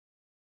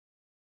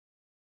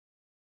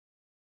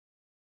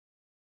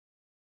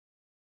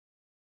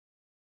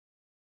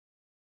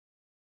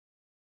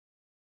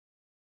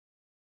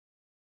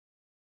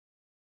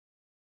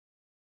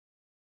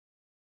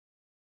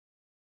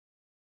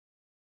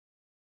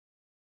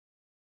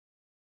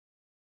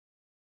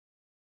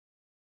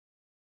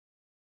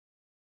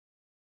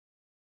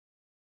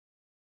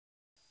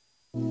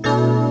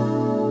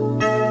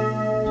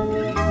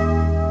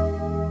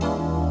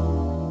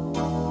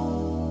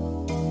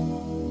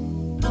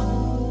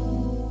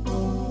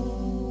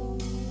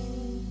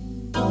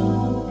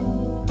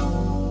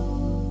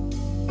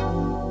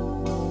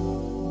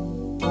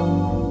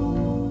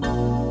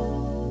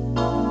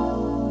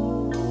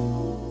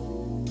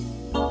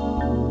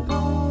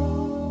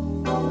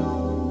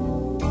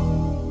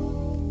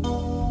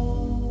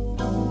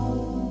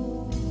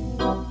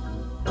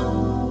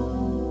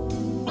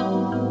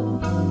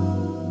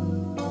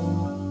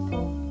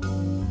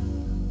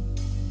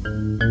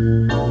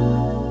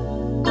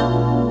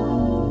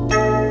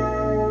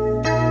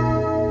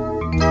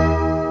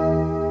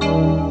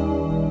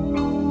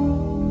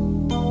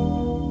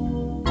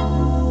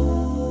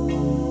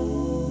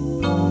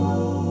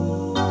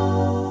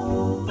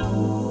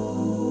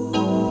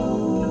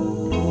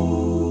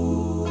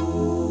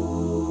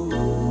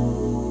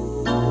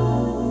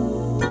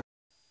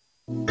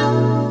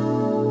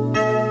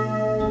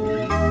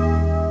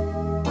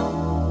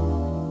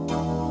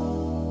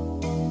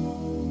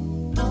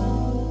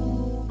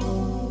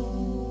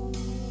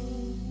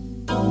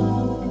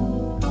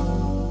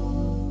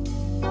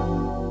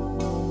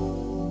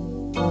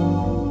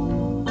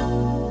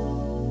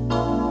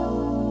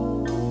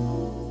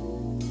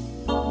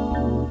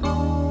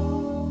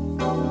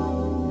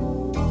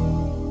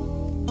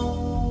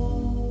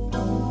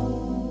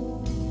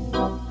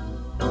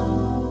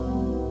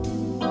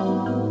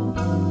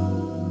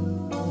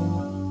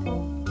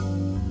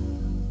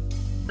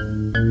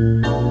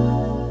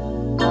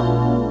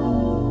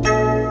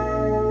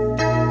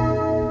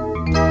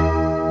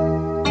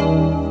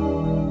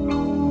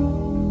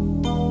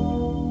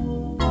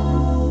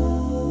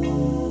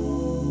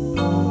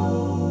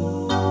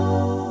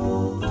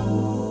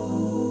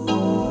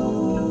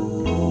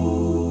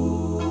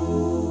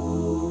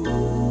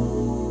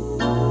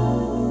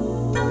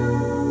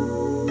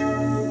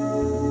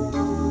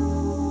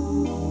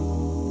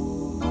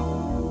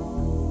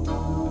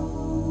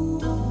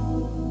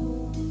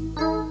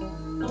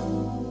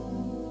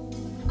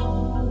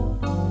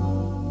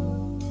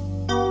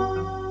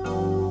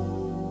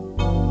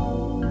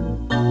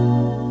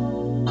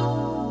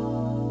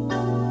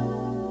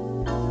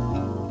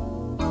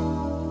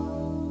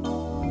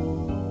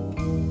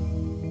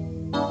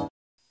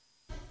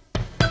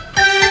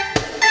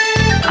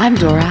I'm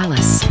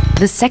Doralis,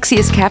 the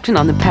sexiest captain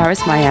on the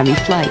Paris-Miami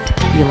flight.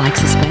 You like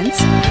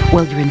suspense?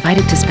 Well, you're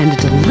invited to spend a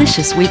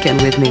delicious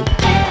weekend with me.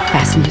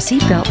 Fasten your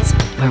seatbelts.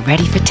 We're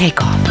ready for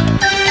takeoff.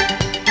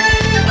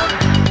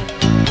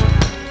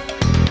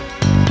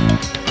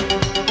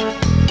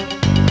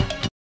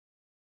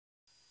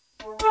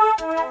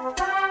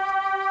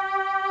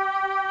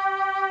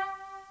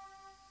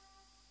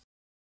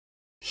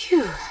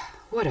 Phew,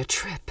 what a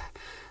trip.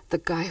 The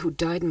guy who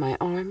died in my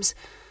arms,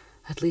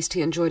 at least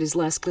he enjoyed his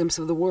last glimpse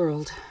of the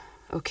world.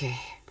 Okay,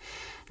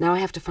 now I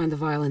have to find the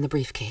vial in the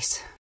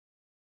briefcase.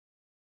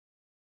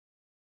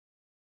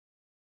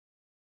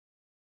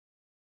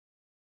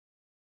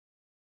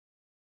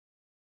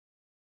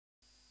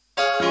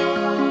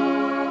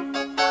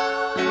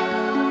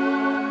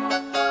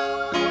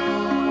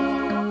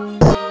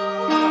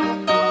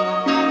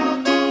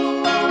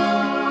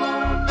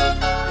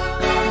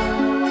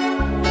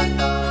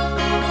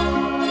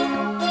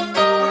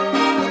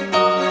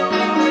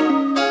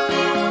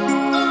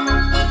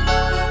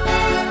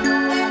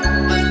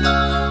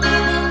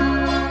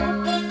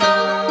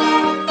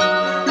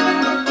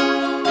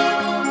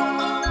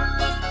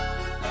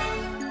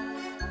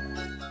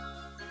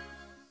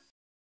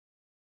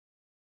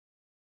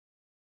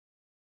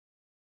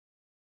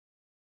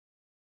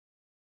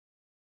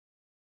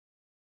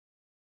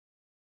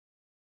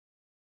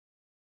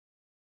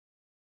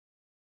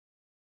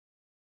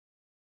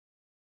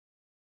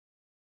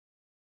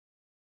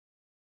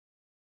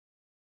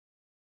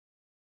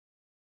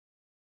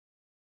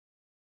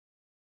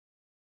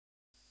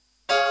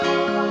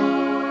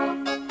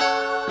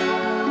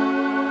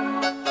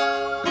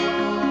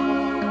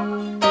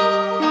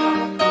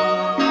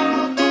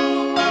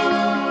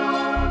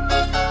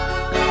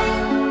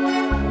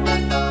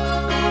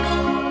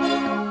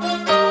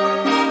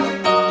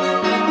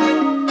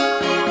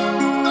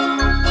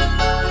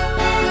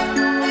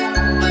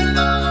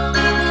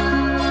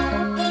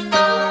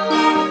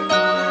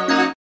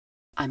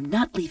 I'm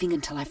not leaving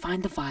until I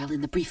find the vial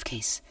in the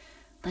briefcase.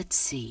 Let's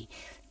see.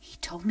 He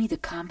told me the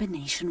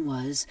combination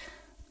was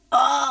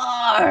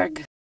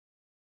ARG!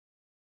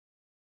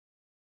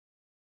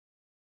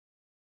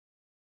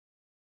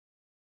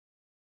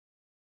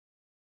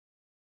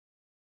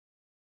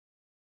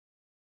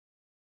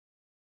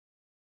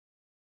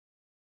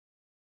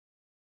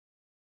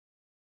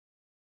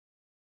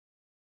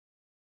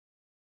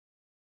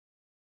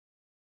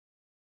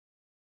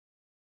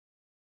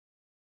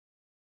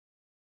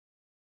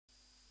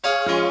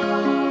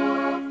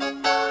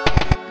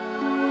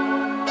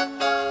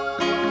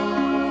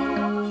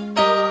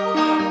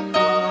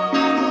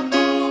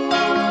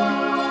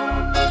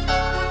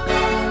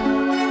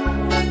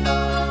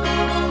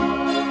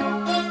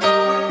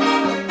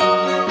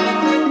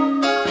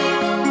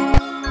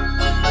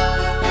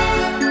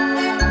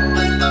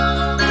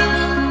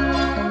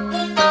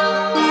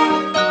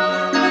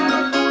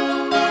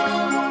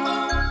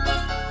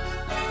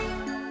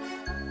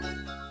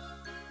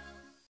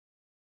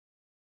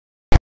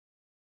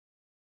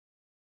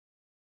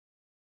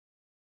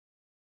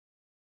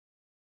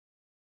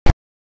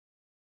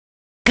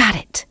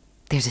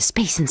 There's a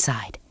space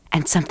inside,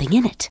 and something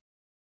in it.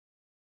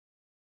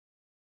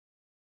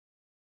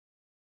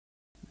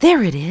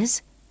 There it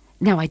is!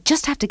 Now I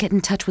just have to get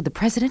in touch with the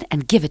president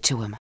and give it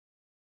to him.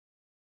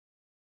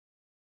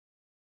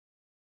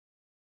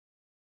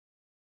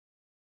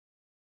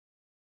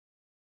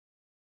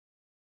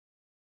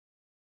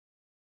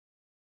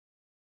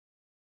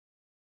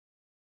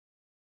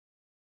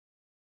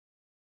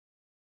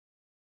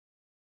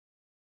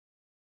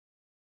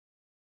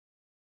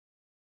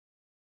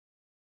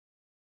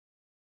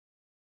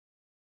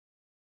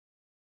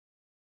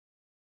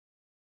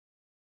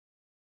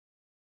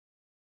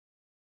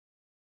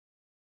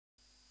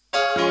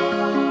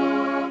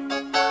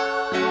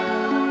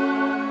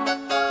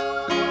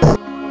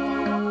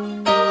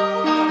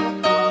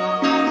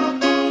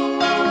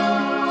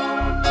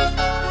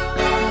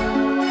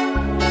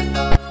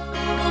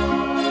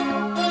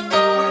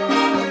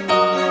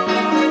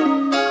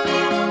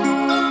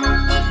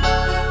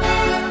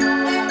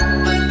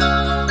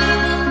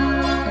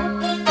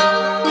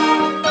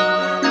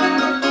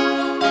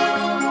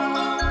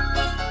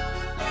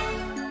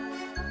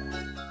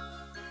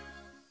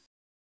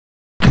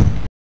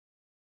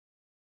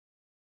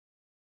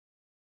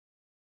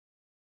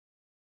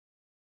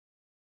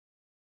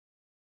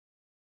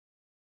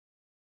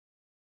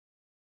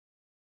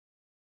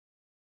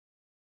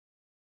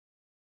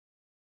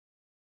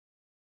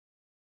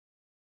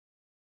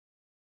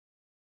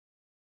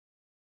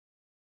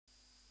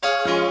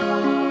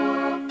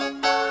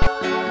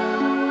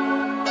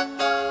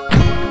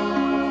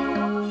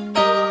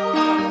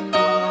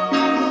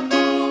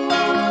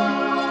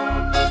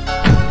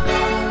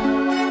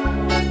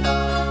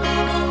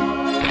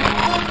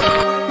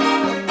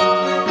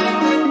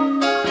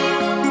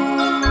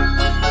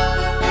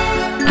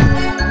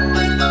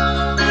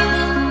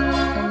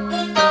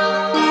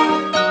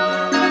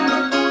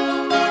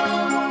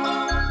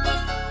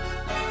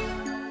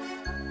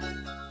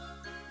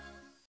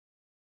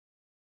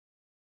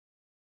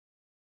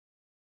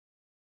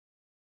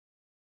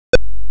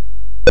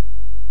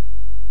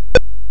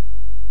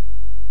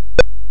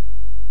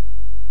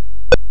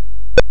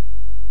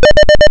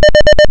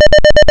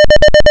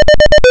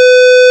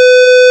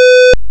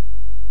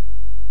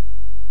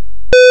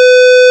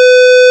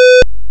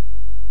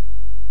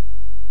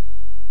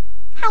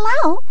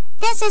 Hello,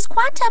 this is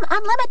Quantum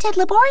Unlimited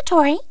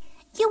Laboratory.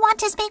 You want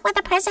to speak with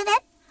the president?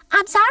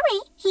 I'm sorry,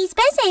 he's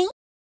busy.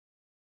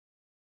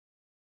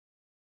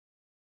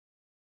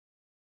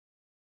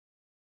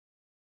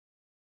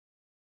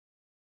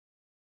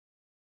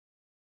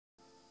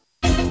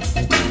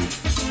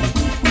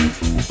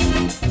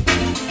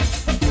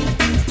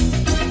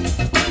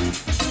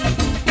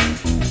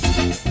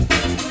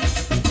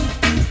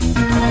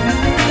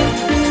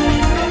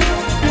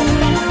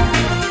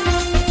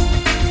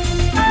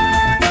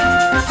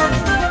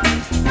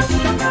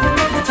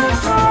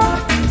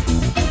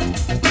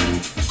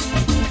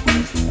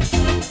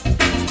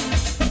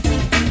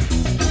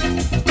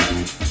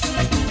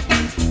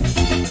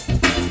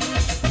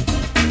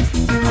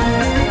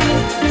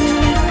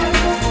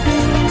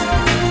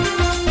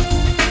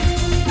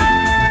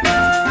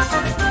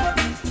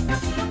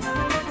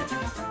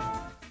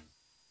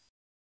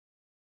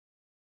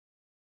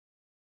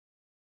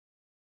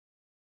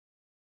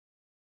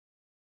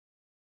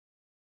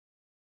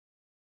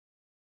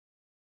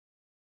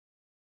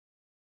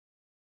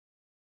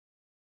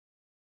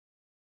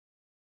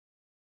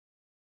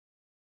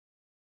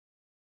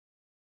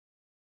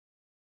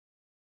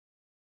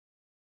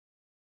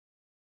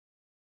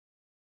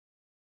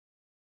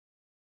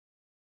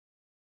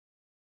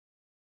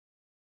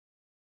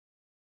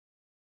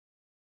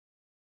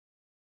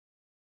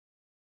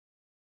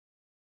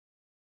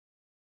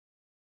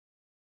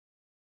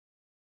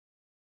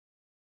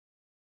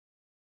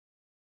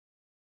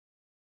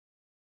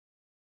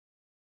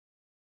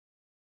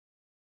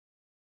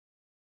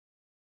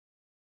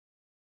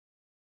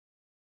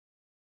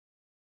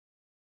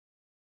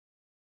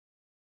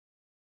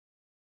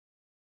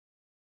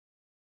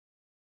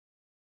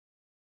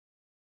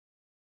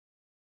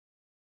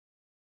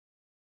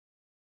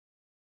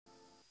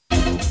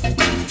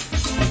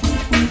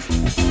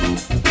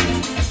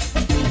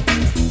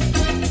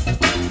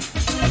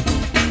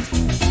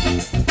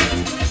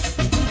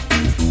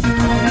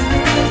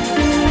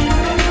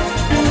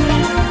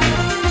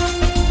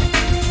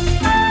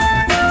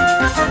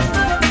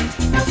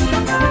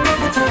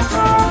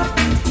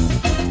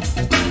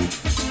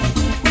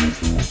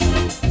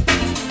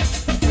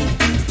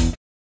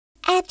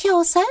 At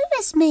your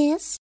service,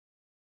 miss.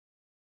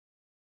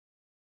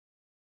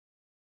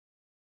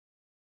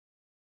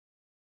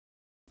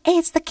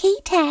 It's the key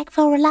tag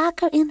for a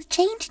locker in the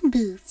changing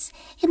booths.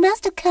 It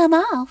must have come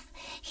off.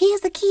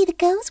 Here's the key that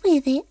goes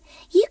with it.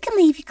 You can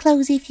leave your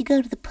clothes if you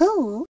go to the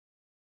pool.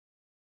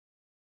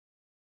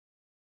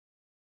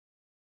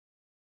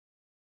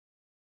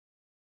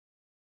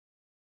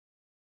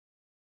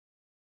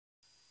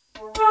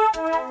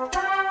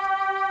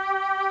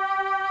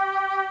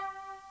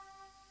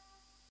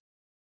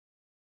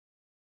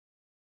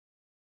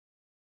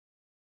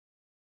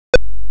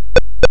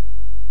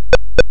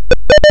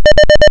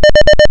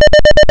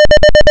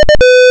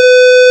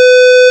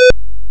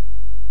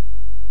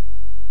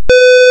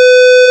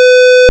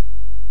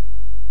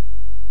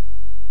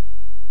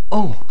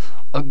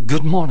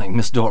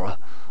 Miss Dora.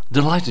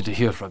 Delighted to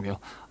hear from you.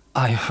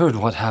 I heard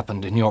what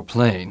happened in your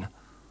plane.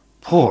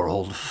 Poor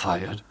old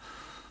Fired.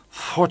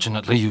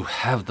 Fortunately, you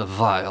have the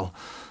vial.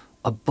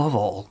 Above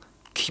all,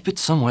 keep it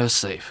somewhere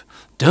safe.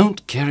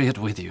 Don't carry it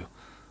with you.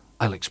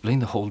 I'll explain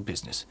the whole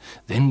business.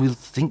 Then we'll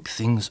think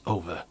things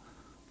over.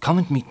 Come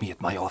and meet me at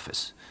my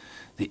office.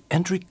 The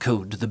entry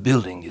code to the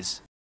building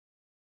is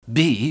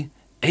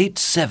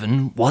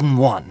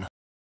B8711.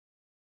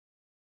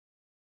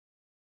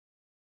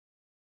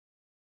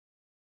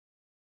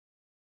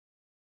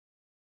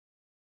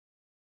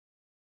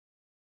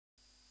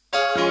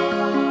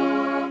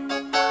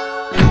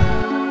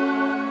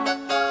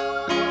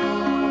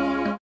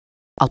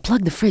 I'll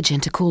plug the fridge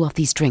in to cool off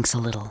these drinks a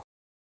little.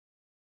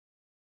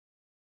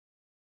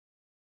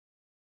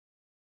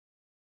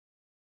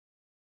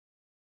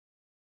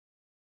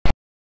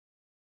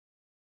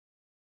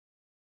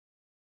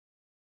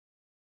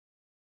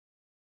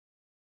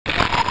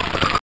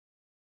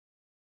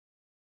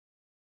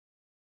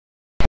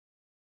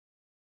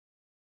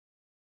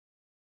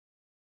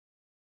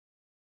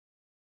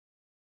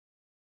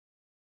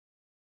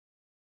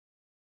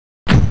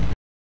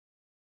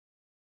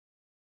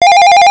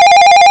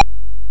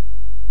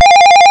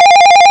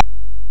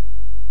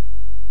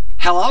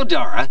 Hello,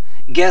 Dora.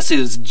 Guess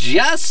who's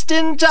just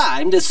in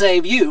time to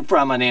save you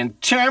from an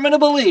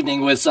interminable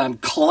evening with some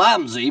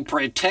clumsy,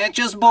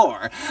 pretentious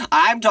bore?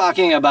 I'm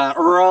talking about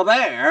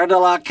Robert de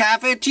la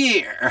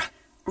Cafetiere.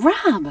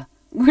 Rob,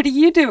 what are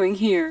you doing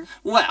here?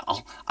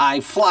 Well, I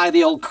fly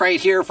the old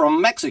crate here from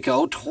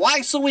Mexico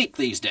twice a week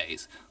these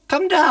days.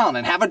 Come down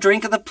and have a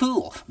drink at the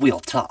pool.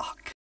 We'll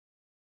talk.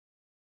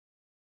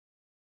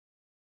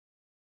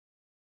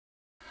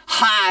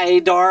 Hi,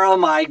 Dora,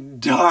 my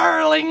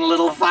darling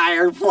little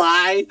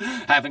firefly.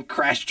 Haven't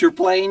crashed your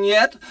plane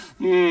yet?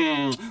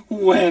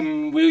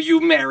 When will you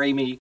marry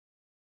me?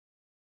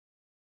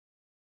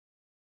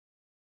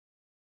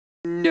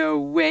 No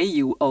way,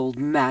 you old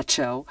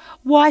macho.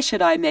 Why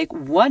should I make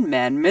one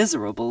man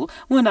miserable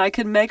when I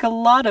can make a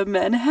lot of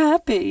men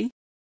happy?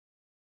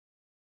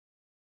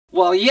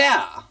 Well,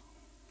 yeah.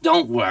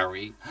 Don't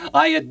worry.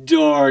 I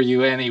adore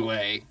you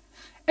anyway.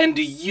 And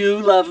do you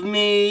love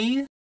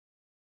me?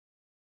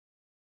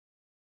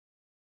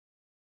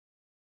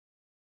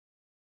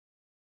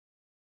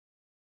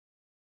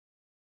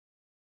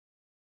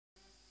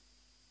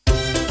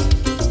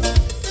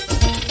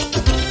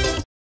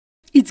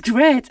 It's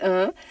great,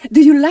 huh?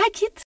 Do you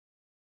like it?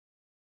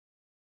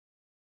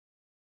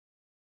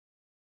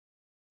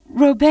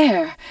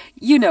 Robert,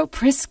 you know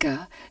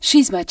Prisca.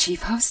 She's my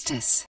chief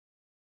hostess.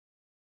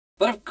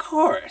 But of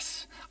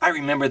course. I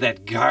remember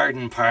that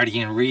garden party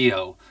in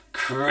Rio.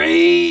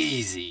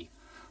 Crazy.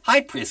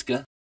 Hi,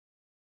 Prisca.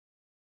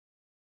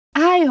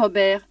 Hi,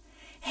 Robert.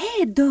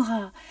 Hey,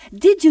 Dora,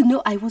 did you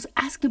know I was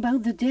asked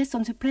about the death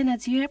on the plane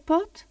at the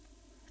airport?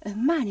 A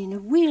man in a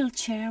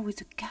wheelchair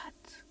with a cat.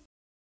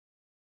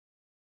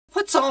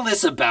 What's all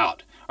this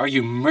about? Are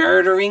you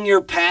murdering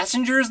your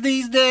passengers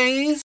these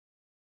days?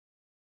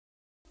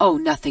 Oh,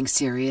 nothing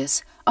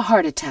serious. A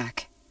heart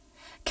attack.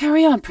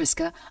 Carry on,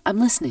 Prisca. I'm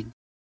listening.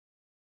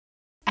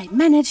 I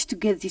managed to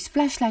get this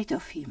flashlight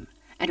off him,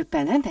 and a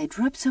pendant I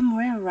dropped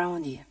somewhere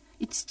around here.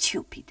 It's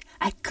stupid.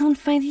 I can't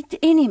find it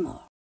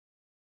anymore.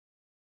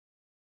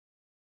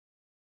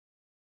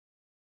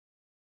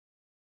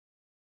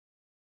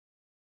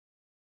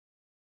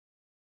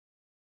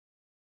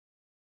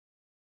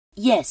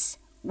 Yes.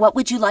 What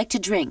would you like to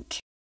drink?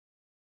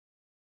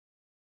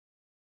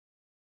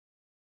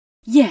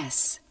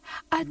 Yes,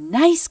 a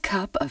nice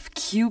cup of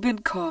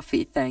Cuban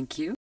coffee, thank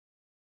you.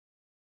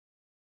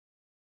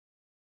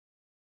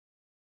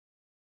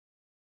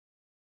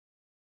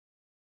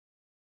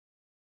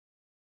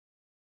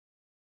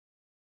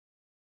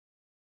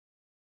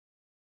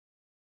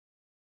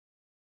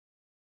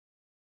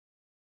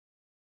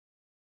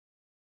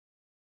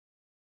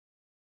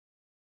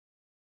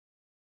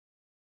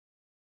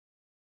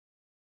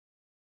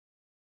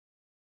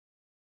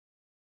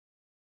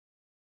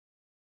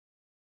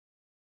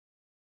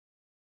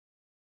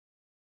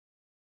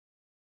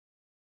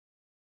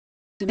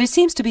 There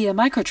seems to be a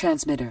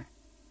microtransmitter.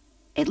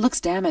 It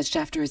looks damaged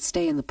after its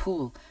stay in the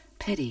pool.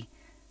 Pity.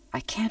 I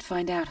can't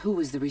find out who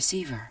was the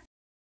receiver.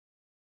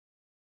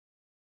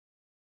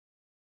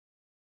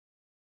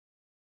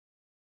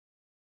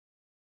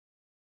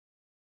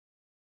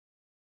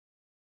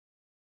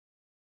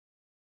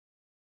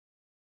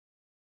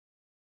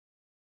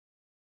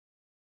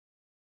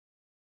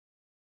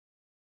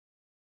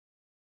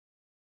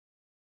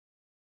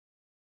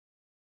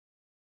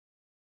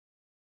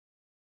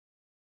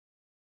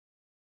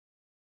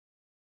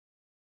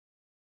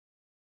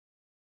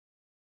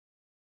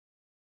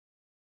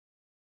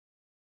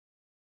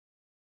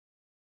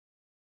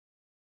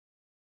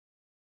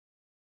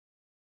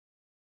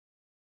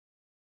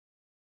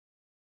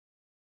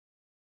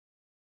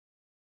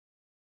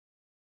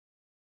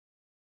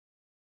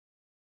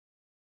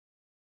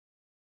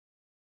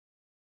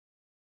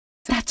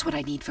 That's what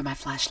I need for my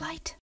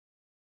flashlight.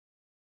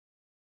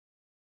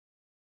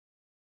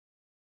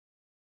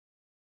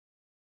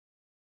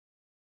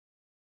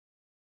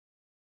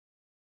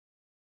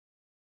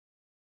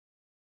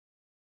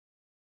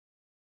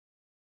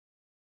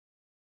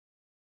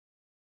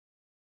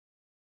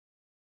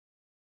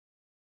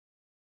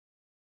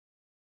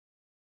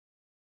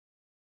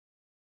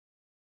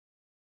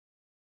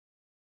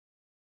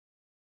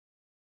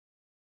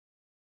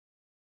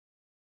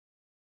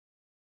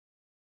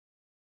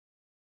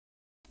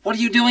 What are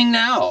you doing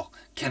now?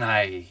 Can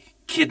I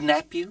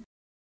kidnap you?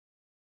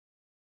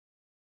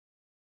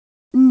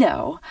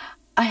 No,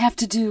 I have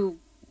to do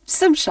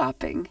some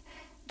shopping.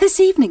 This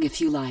evening, if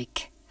you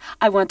like.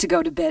 I want to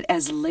go to bed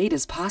as late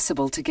as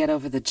possible to get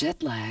over the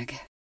jet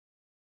lag.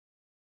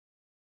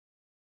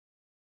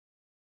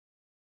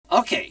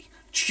 Okay,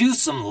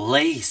 choose some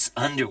lace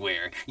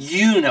underwear.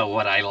 You know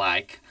what I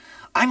like.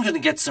 I'm gonna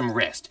get some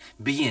rest.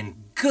 Be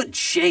in good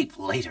shape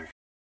later.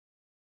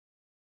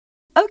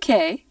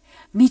 Okay,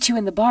 meet you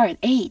in the bar at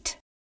 8.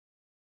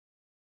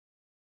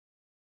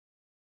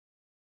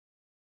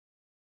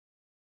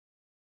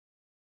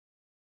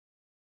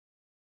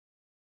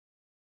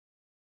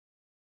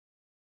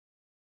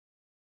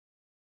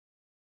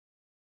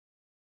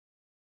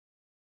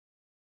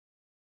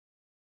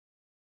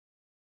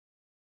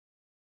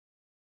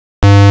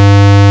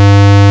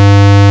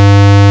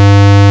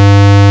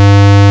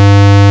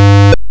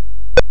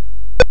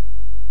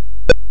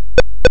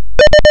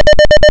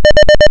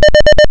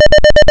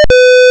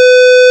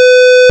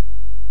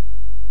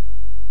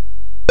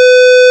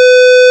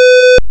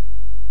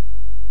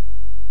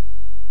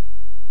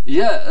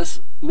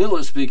 Yes,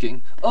 Miller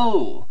speaking.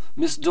 Oh,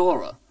 Miss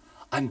Dora.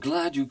 I'm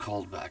glad you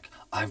called back.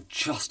 I've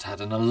just had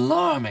an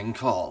alarming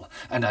call,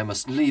 and I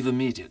must leave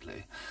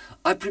immediately.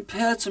 I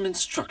prepared some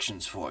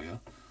instructions for you.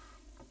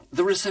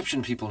 The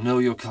reception people know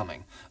you're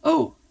coming.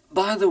 Oh,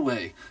 by the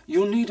way,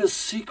 you'll need a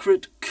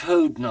secret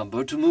code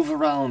number to move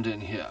around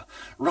in here.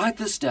 Write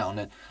this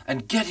down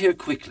and get here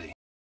quickly.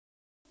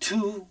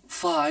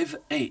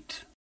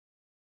 258.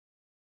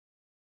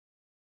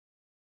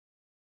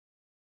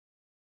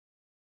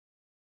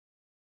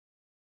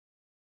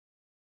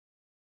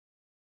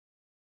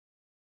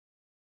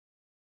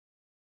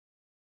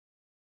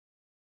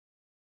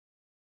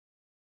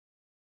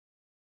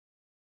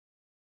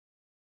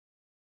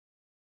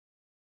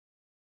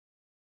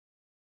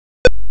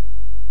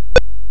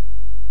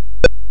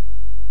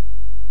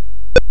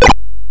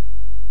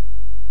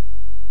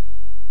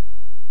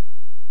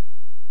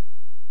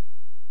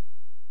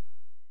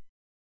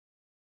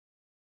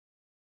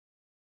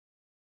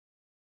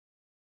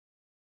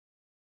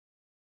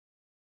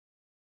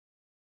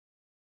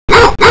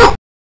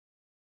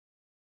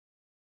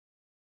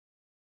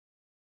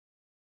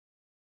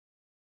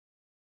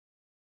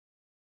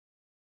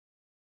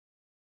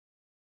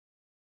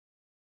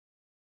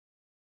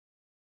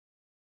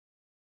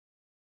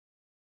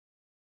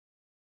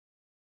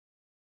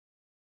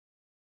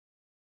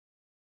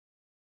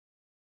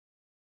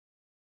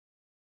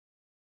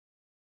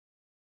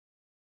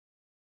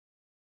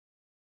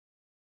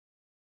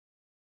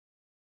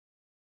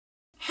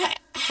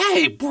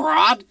 Hey,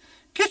 broad,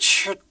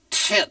 get your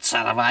tits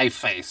out of my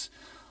face.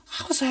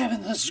 I was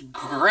having this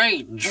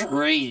great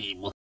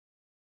dream.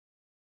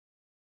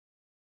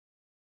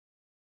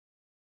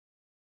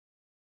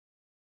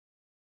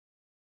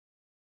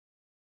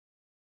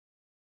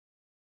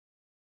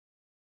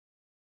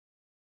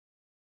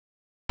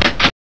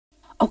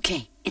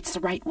 Okay, it's the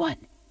right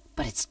one,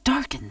 but it's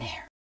dark in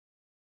there.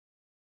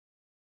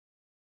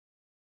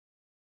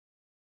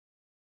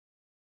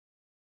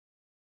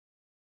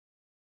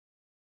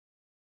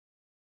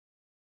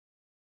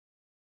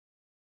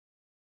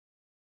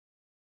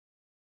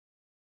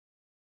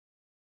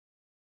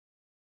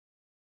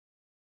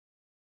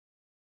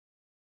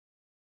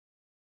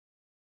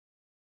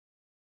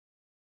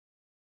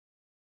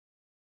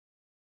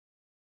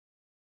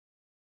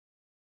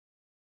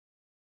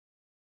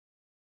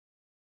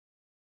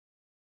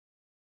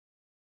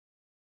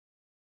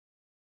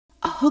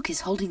 A hook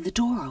is holding the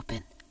door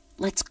open.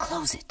 Let's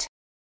close it.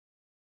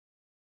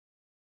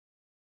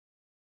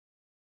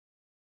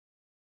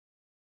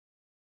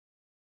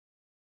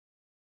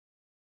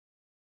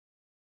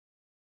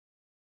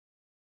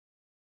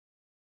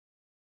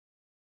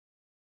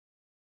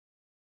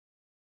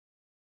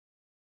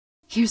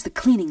 Here's the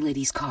cleaning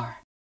lady's car.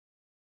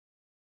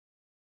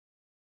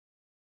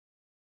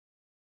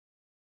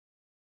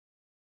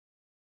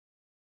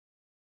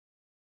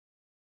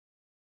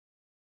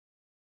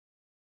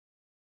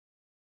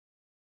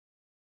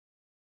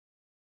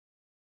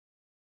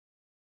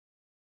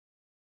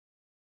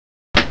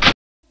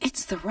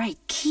 It's the right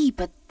key,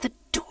 but the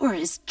door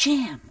is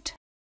jammed.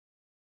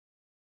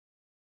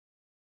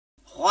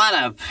 What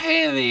a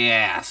pain in the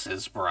ass,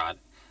 this broad.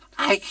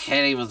 I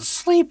can't even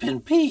sleep in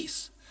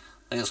peace.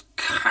 This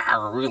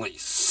car really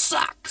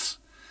sucks.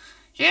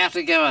 You have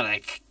to give it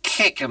a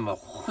kick in the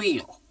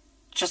wheel.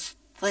 Just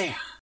there.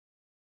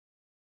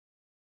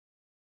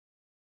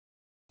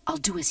 I'll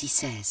do as he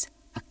says.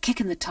 A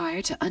kick in the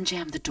tire to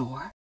unjam the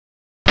door.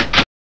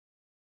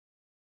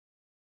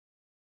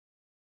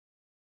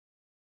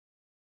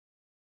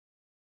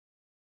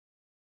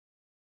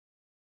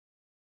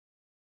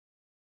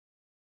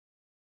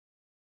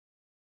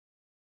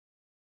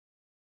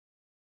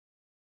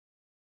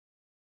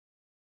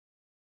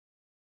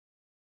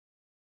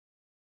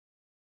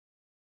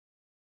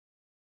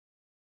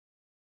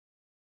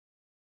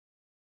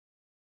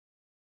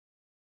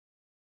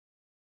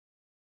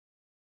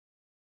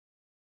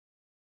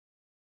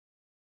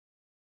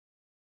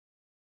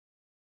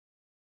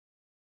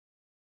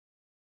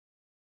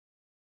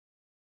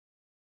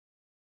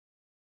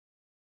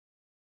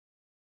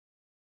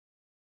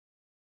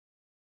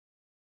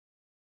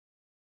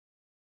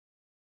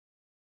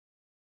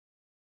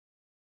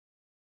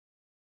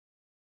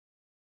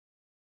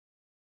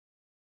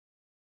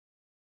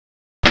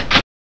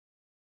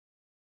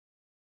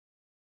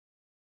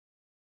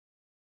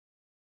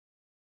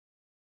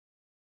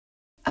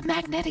 A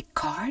magnetic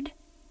card?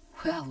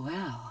 Well,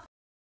 well.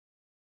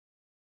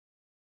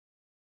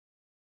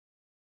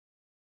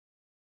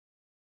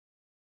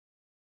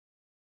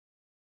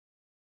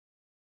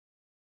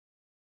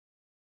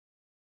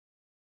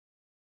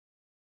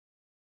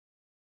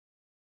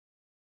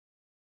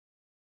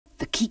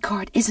 The key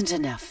card isn't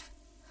enough.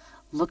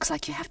 Looks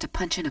like you have to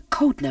punch in a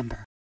code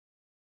number.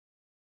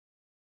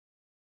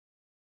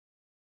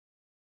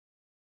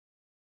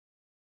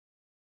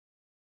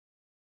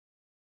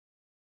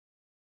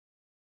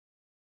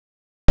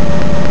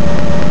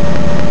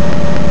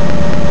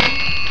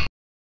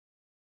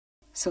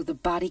 So the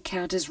body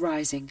count is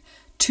rising.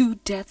 2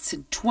 deaths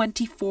in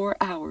 24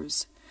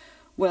 hours.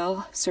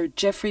 Well, Sir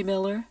Geoffrey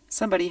Miller,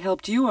 somebody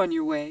helped you on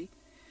your way.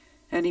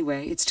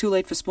 Anyway, it's too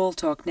late for small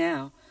talk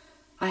now.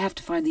 I have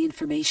to find the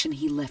information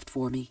he left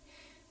for me.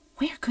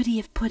 Where could he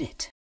have put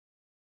it?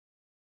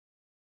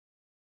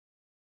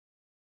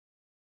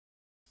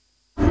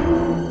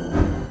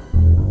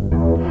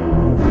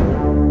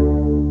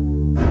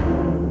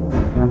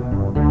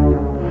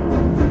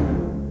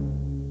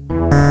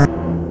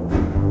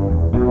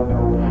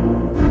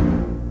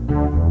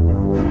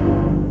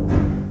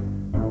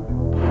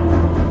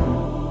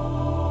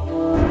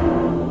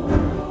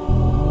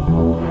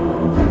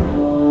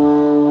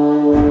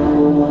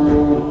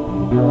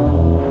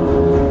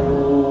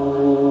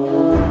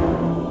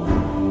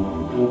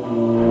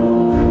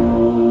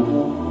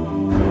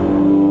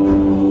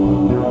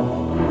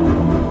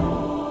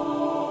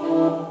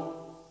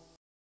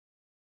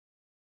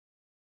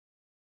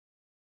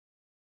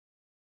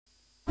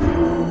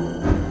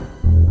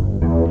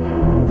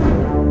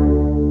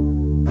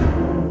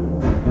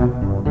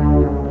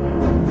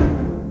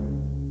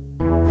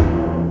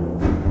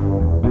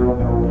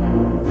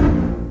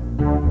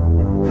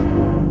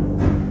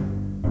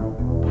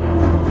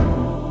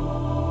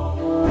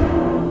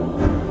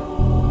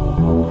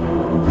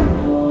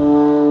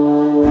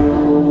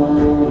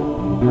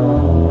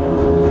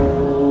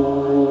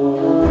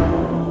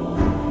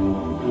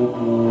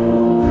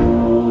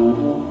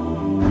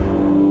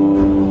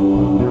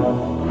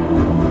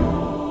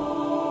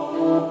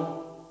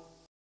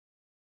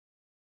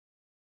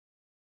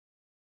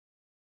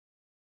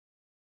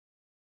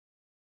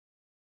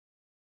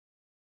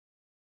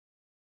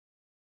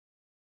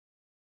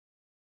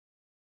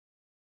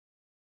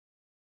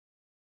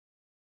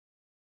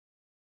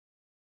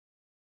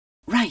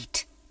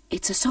 Right.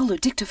 It's a solar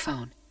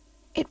dictaphone.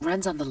 It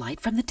runs on the light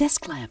from the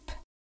desk lamp.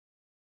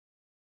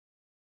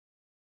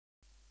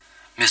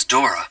 Miss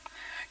Dora,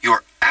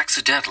 you're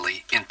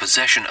accidentally in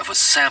possession of a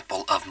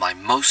sample of my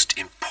most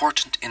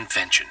important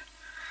invention.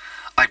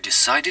 I've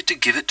decided to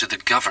give it to the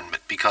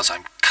government because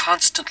I'm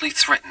constantly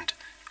threatened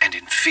and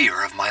in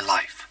fear of my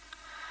life.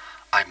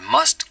 I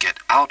must get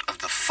out of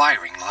the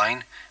firing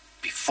line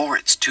before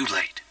it's too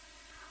late.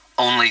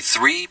 Only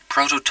 3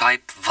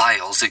 prototype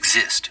vials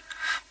exist,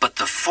 but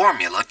the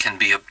formula can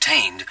be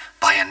obtained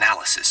by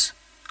analysis.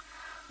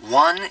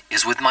 1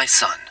 is with my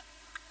son.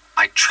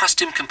 I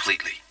trust him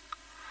completely.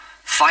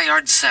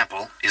 Fayard's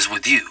sample is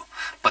with you,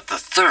 but the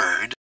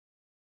third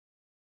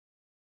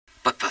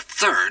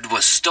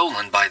was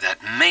stolen by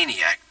that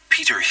maniac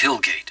Peter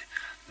Hillgate,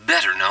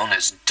 better known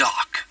as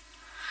Doc.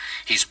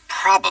 He's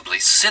probably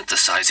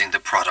synthesizing the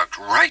product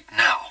right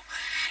now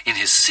in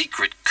his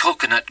secret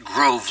Coconut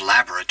Grove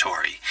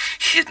laboratory,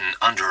 hidden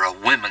under a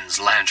women's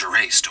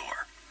lingerie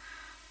store.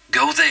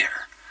 Go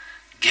there,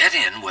 get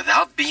in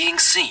without being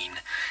seen,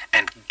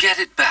 and get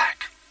it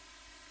back.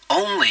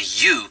 Only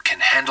you can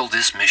handle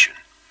this mission.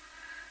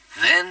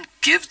 Then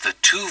give the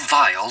 2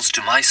 vials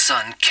to my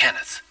son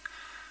Kenneth.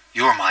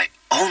 You're my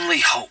only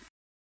hope.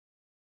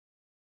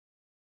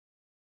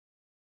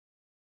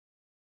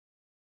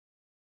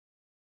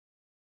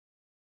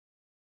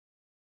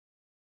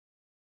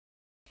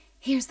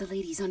 Here's the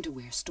ladies'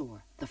 underwear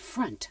store, the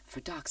front for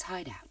Doc's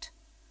hideout.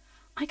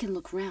 I can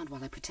look round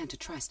while I pretend to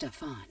try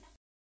stuff on.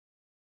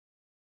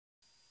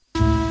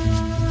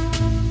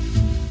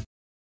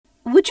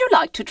 Would you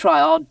like to try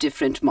our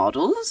different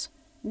models?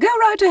 Go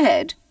right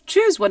ahead.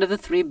 Choose one of the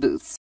 3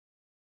 booths.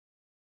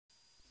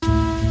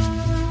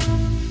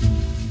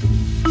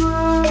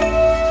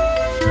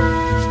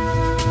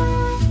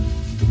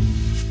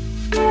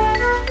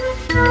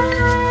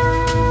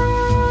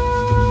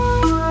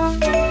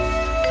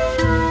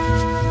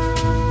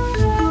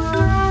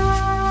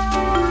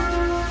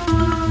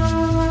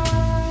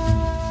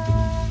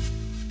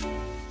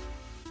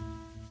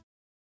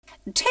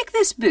 Take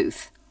this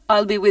booth.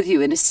 I'll be with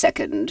you in a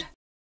second.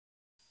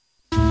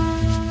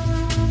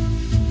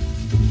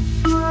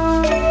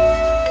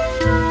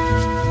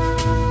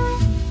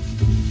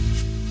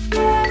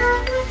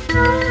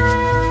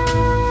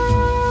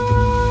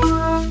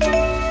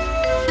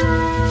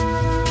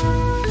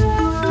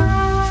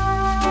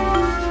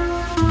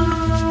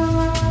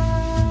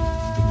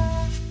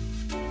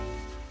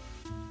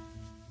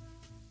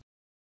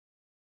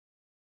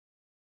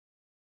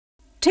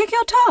 Take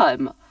your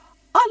time.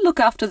 I'll look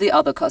after the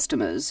other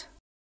customers.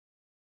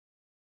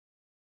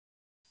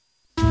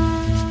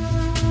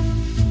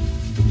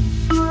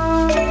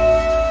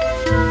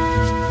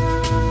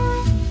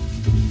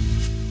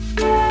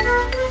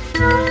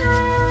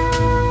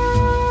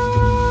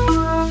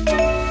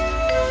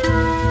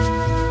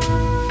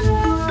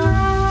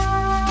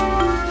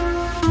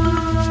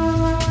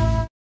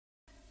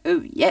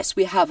 course,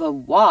 we have a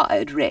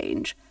wide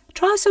range.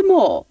 Try some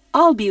more.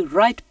 I'll be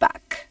right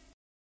back.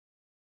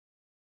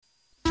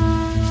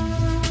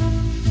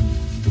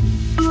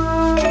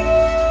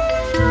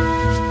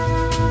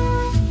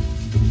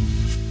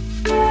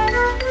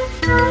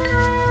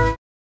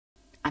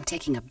 I'm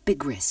taking a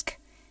big risk.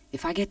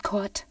 If I get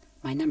caught,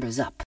 my number's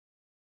up.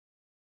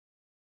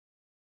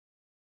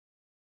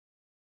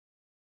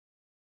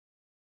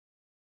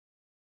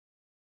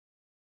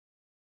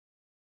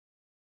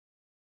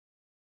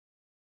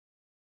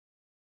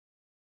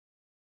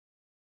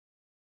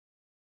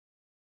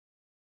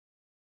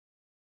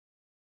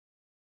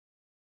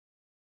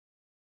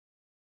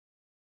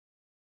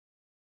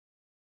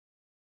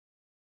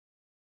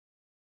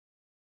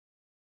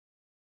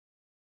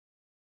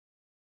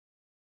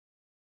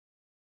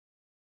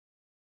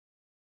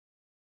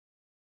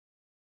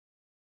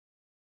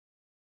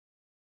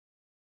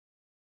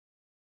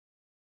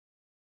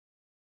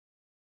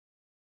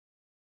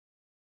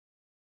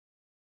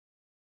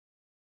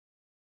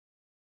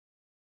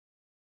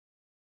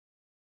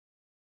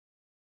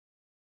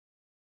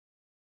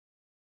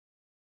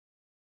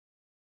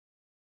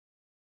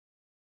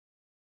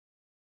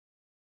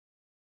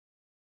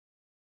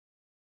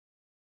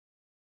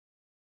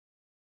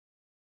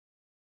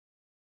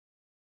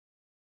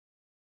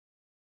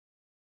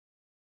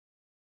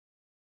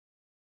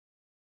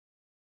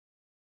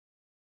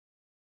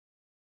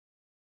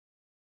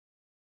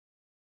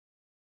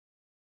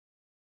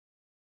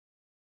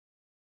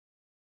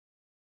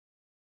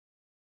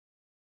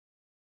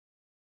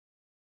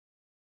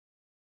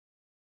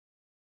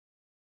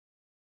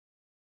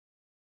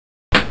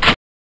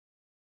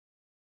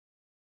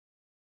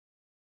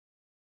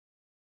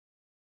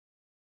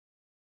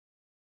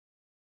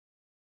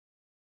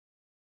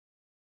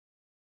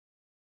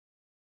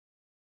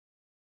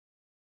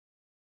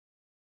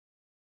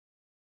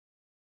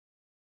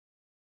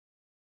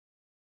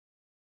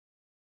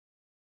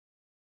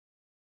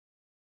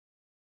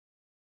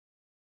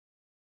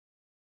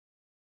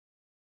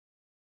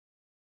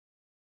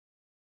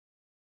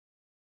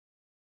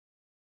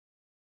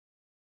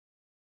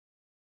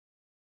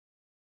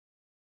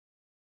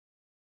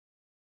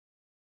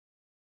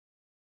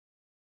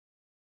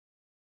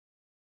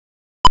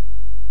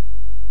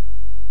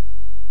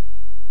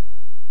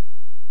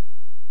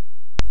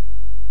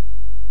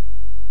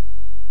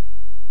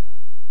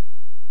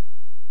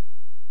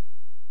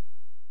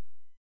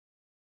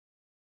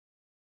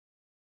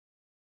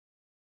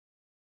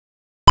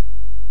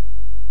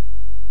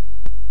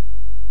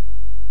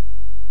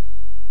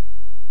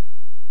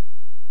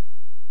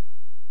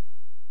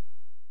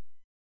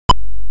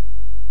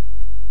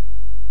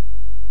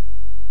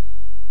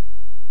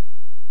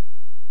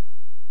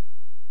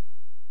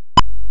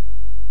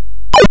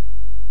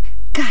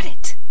 Got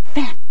it!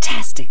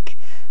 Fantastic!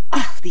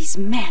 Ah, these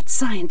mad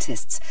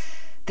scientists.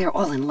 They're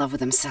all in love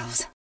with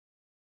themselves.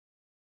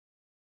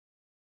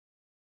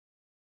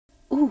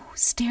 Ooh,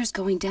 stairs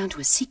going down to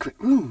a secret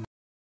room.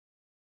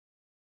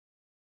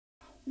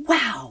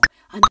 Wow!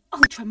 An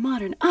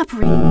ultra-modern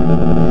operating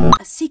room.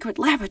 A secret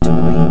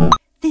laboratory.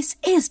 This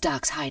is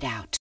Doc's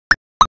hideout.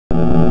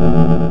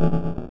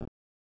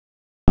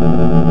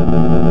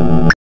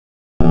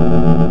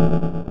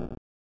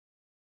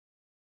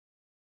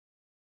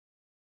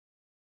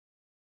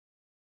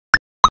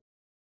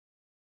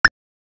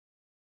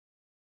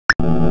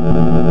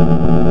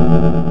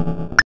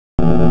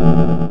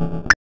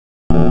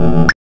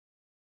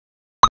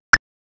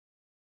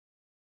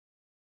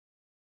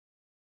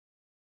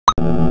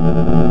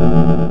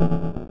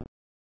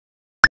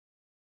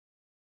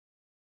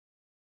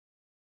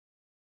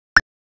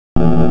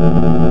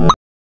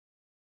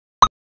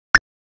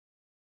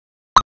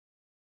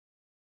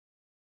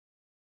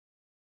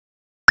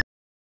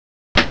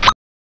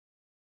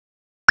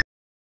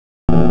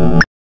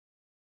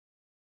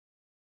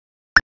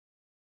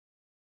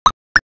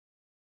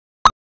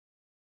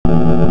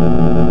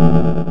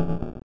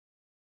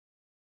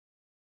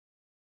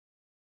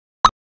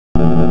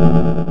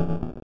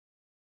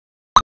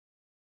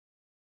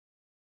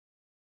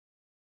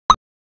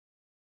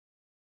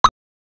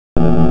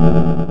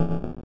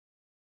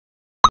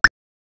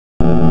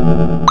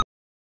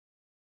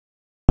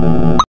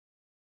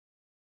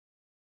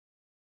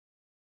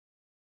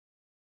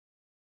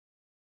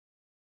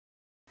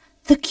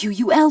 The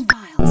QUL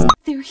vials.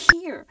 They're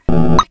here.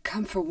 I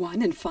come for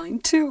one and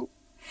find two.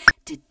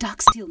 Did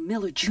Doc steal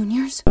Miller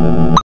Jr.'s?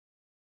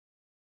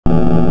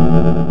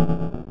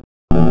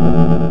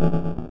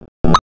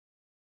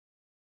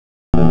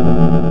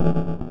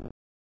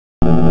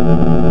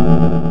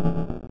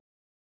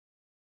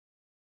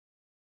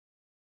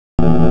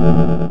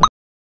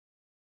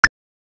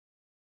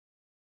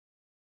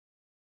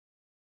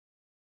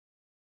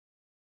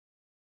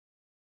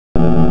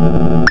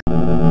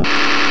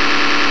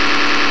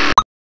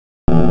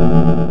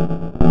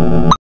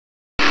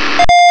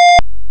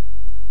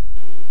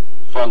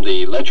 From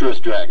the Lecherous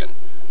Dragon.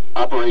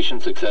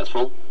 Operation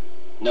successful.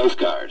 No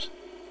scars.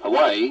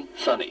 Hawaii,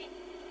 sunny.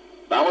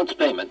 Balance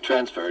payment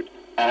transferred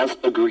as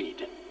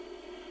agreed.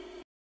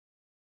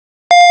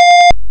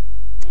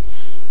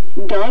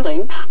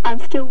 Darling, I'm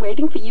still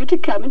waiting for you to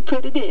come and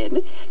put it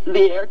in.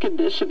 The air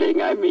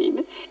conditioning, I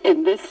mean.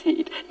 In this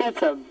heat,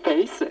 it's a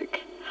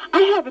basic. I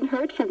haven't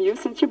heard from you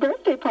since your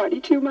birthday party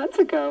 2 months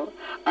ago.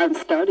 I'm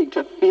starting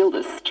to feel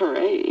the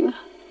strain.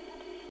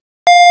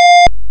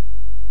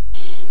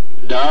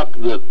 Doc,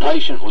 the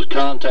patient was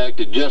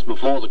contacted just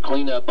before the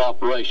cleanup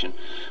operation.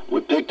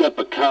 We picked up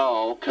a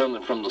call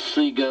coming from the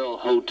Seagull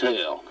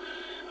Hotel.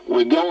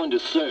 We're going to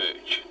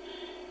search.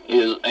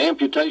 Is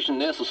amputation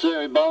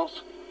necessary,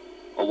 boss?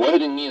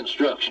 Awaiting the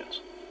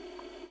instructions.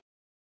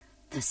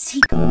 The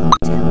Seagull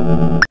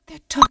Hotel. They're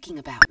talking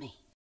about me.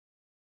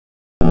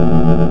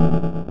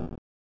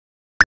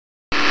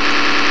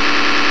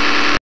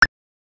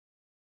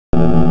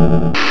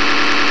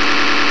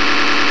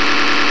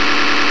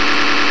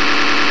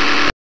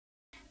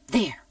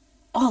 There,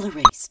 all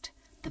erased.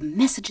 The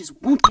messages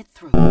won't get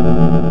through.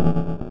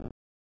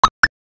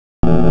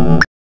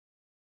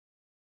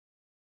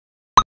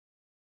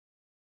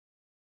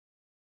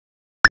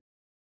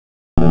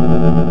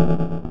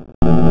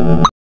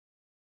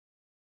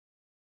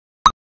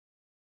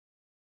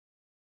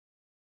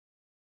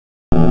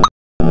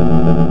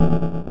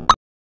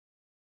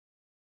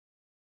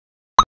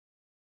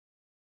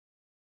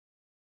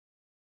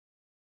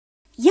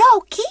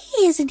 Your key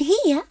isn't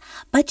here,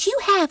 but you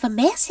have a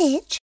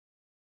message.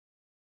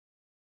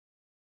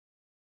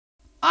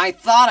 I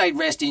thought I'd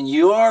rest in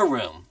your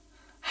room.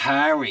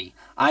 Hurry,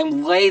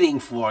 I'm waiting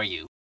for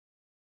you.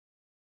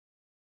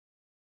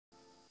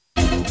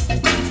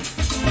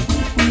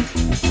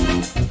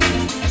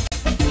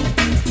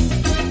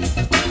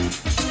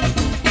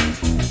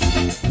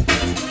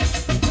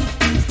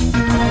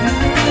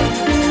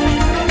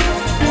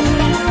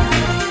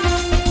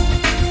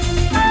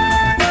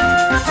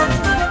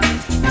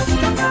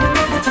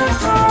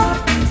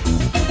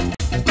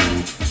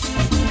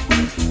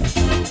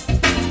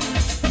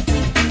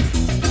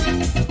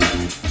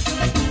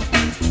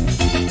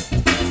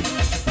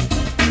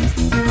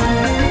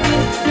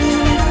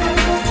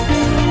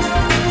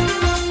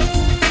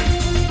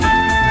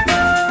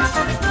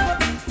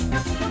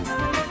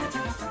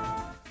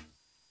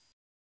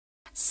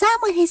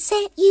 Someone has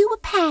sent you a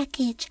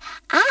package.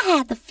 I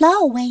have the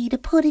floor way to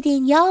put it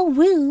in your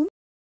room.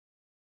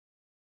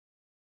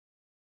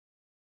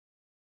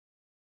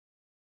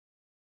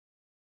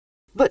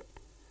 But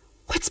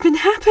what's been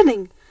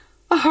happening?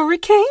 A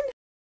hurricane?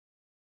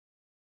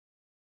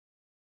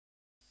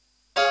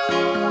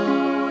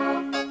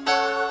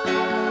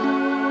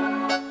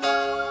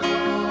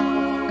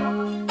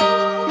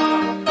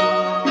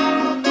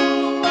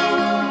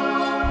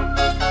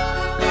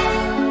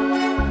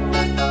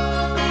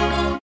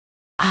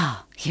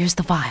 Here's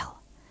the vial.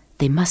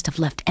 They must have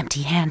left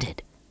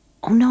empty-handed.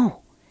 Oh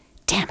no!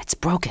 Damn, it's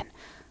broken.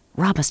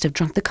 Rob must have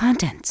drunk the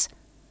contents.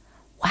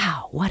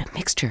 Wow, what a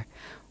mixture.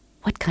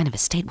 What kind of a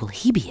state will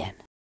he be in?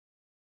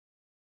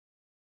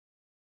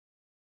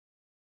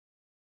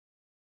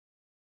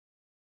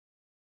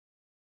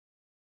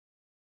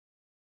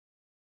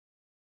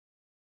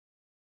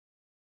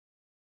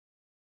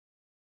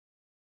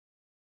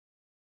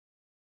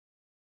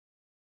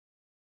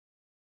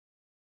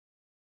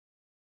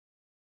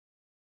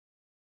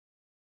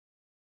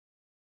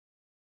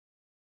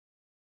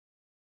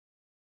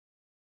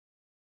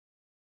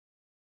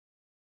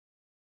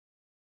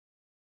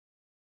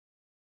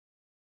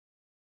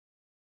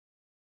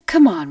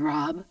 Come on,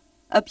 Rob.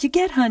 Up you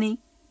get, honey.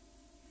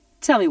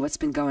 Tell me what's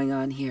been going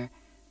on here.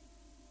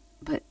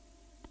 But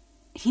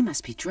he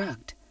must be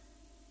drugged.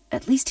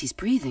 At least he's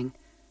breathing.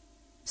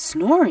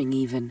 Snoring,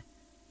 even.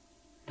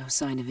 No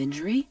sign of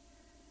injury.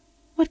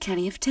 What can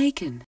he have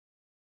taken?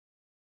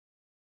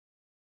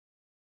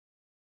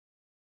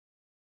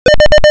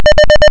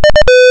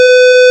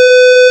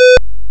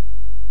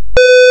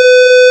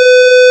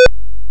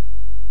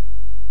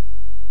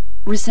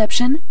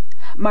 Reception?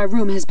 My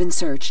room has been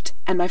searched,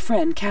 and my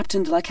friend,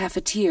 Captain de la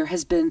Cafetiere,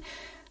 has been,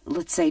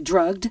 let's say,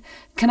 drugged.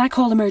 Can I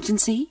call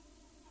emergency?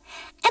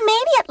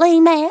 Immediately,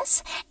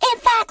 miss. In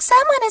fact,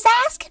 someone is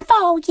asking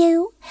for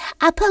you.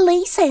 A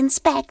police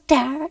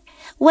inspector.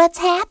 What's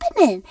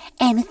happening?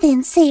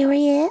 Anything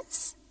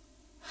serious?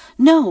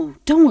 No,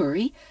 don't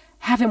worry.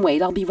 Have him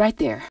wait. I'll be right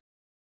there.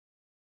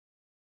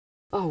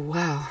 Oh,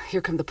 wow.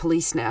 Here come the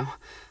police now.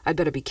 I'd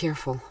better be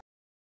careful.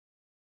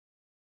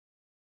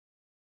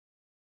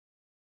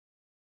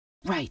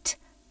 Right.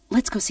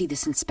 Let's go see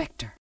this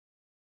inspector.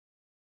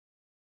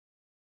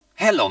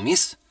 Hello,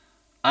 miss.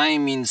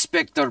 I'm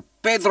Inspector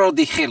Pedro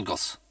de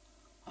Gelgos.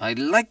 I'd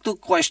like to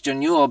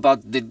question you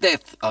about the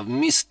death of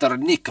Mr.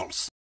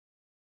 Nichols.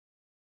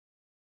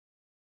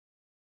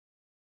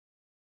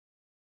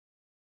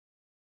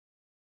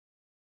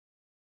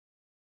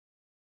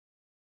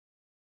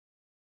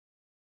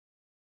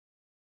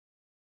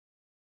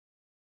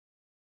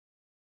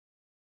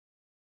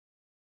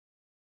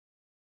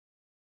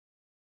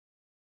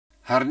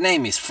 Her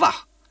name is Fa.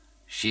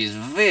 She's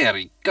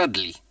very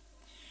cuddly.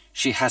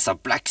 She has a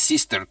black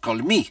sister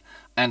called me,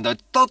 and a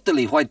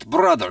totally white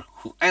brother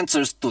who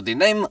answers to the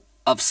name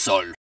of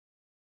Sol.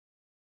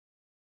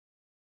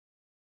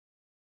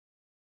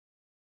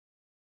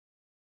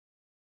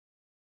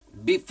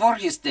 before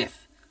his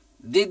death,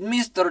 did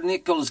Mr.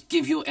 Nichols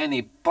give you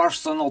any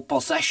personal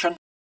possession?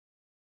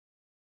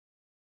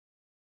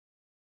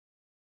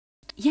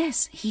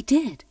 Yes, he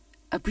did.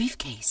 A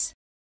briefcase.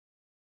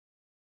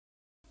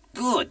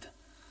 Good.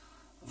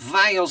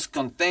 Vials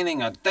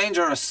containing a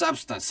dangerous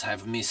substance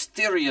have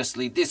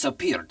mysteriously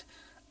disappeared,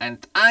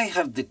 and I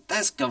have the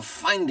task of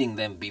finding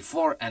them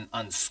before an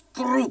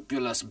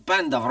unscrupulous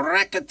band of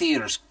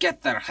racketeers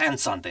get their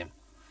hands on them.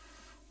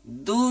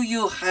 Do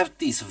you have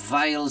these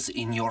vials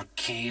in your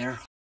care?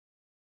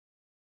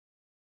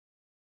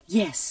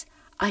 Yes,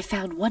 I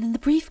found one in the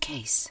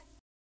briefcase.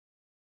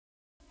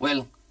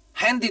 Well,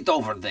 hand it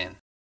over then.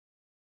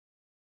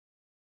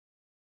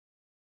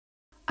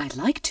 I'd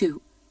like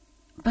to,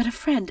 but a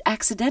friend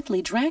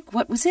accidentally drank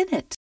what was in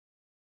it.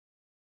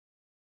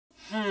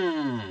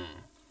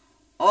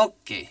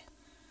 Okay.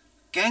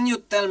 Can you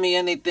tell me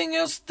anything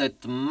else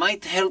that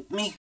might help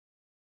me?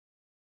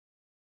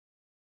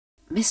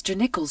 Mr.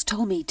 Nichols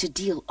told me to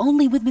deal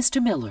only with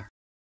Mr. Miller.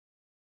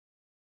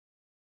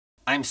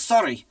 I'm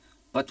sorry,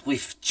 but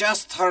we've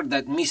just heard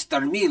that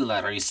Mr.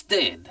 Miller is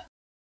dead.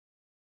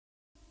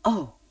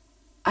 Oh,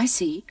 I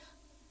see.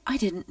 I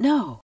didn't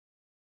know.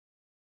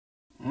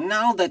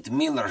 Now that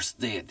Miller's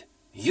dead,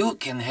 you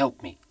can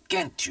help me,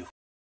 can't you?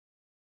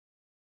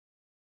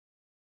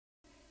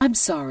 I'm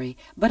sorry,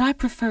 but I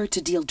prefer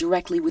to deal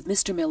directly with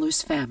Mr.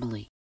 Miller's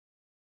family.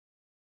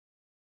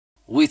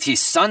 With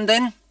his son,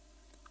 then?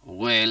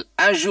 Well,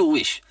 as you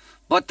wish,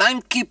 but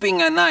I'm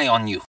keeping an eye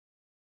on you.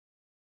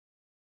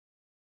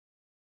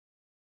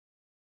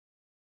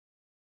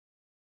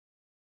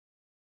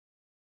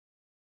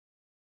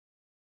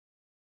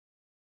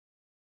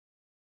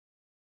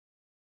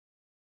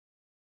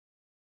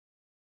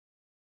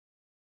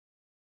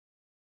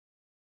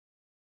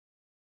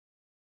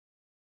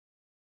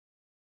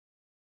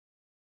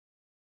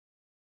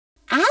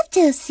 I've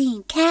just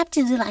seen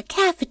Captain de la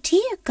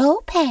Cafetiere go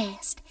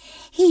past.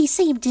 He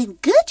seemed in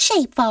good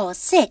shape for a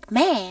sick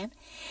man.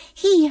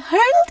 He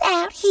hurtled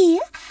out here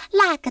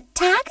like a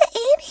tiger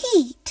in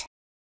heat.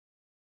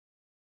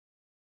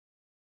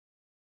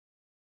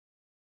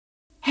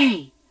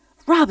 Hey,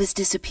 Rob has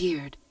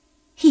disappeared.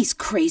 He's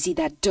crazy,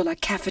 that de la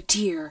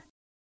Cafetiere.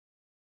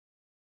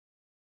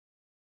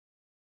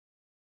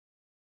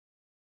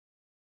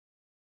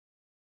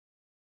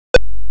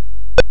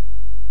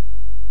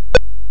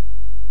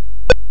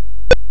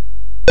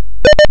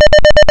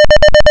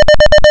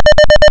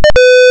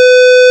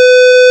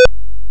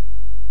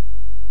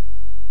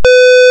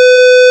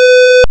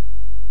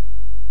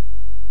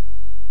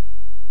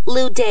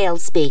 Lou Dale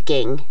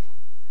speaking.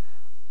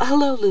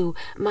 Hello, Lou.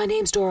 My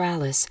name's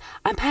Doralis.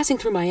 I'm passing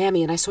through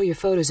Miami and I saw your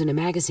photos in a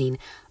magazine.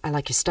 I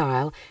like your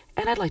style,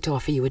 and I'd like to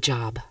offer you a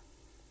job.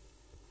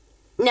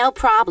 No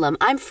problem.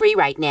 I'm free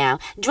right now.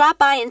 Drop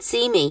by and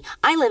see me.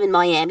 I live in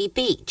Miami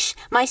Beach.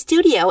 My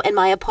studio and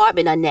my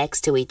apartment are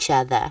next to each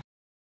other.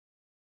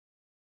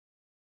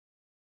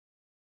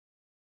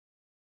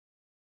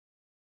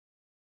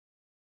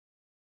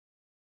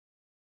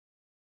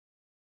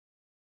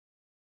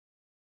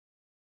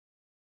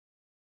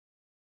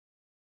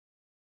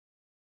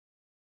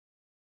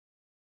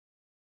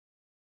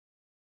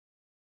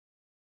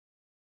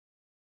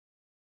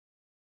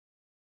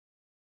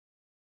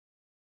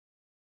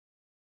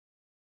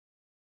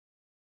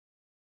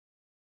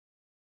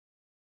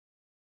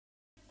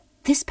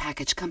 This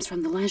package comes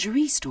from the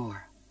lingerie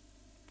store.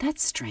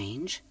 That's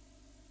strange.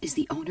 Is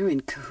the owner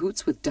in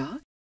cahoots with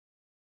Doc?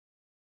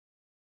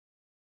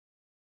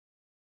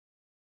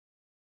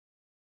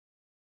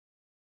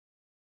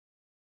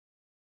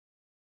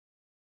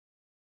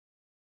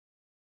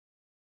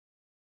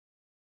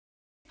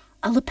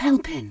 A lapel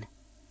pin,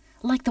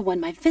 like the one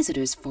my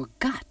visitors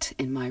forgot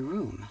in my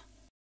room.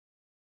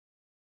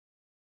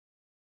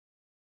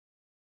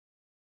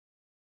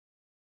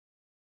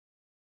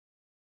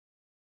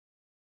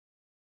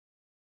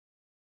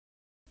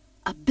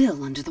 A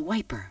bill under the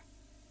wiper.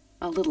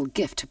 A little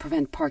gift to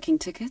prevent parking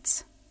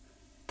tickets.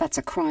 That's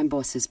a crime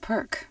boss's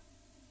perk.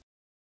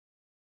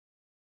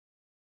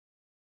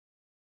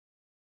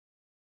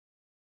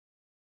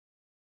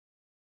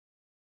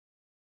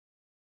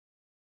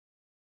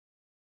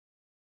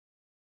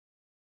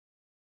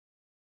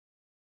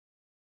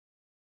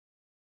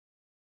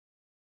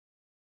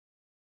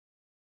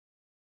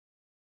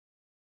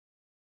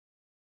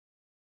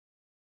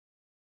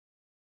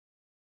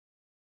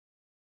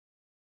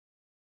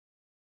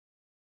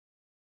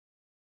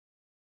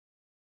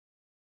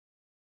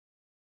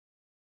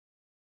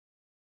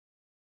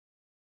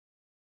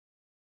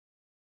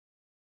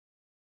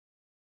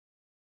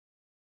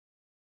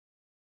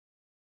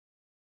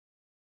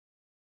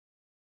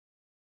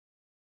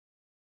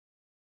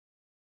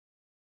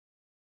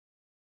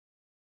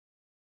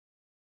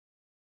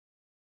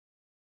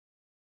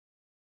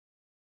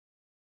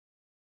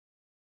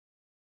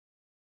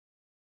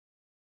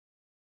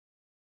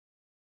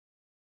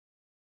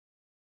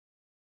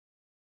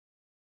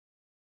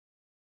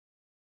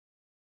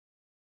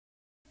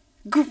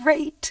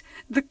 Great!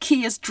 The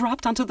key is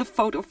dropped onto the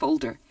photo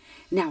folder.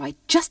 Now I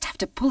just have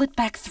to pull it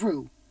back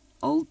through.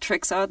 Old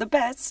tricks are the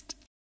best.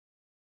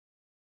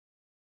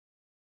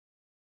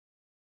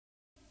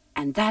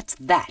 And that's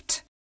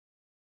that.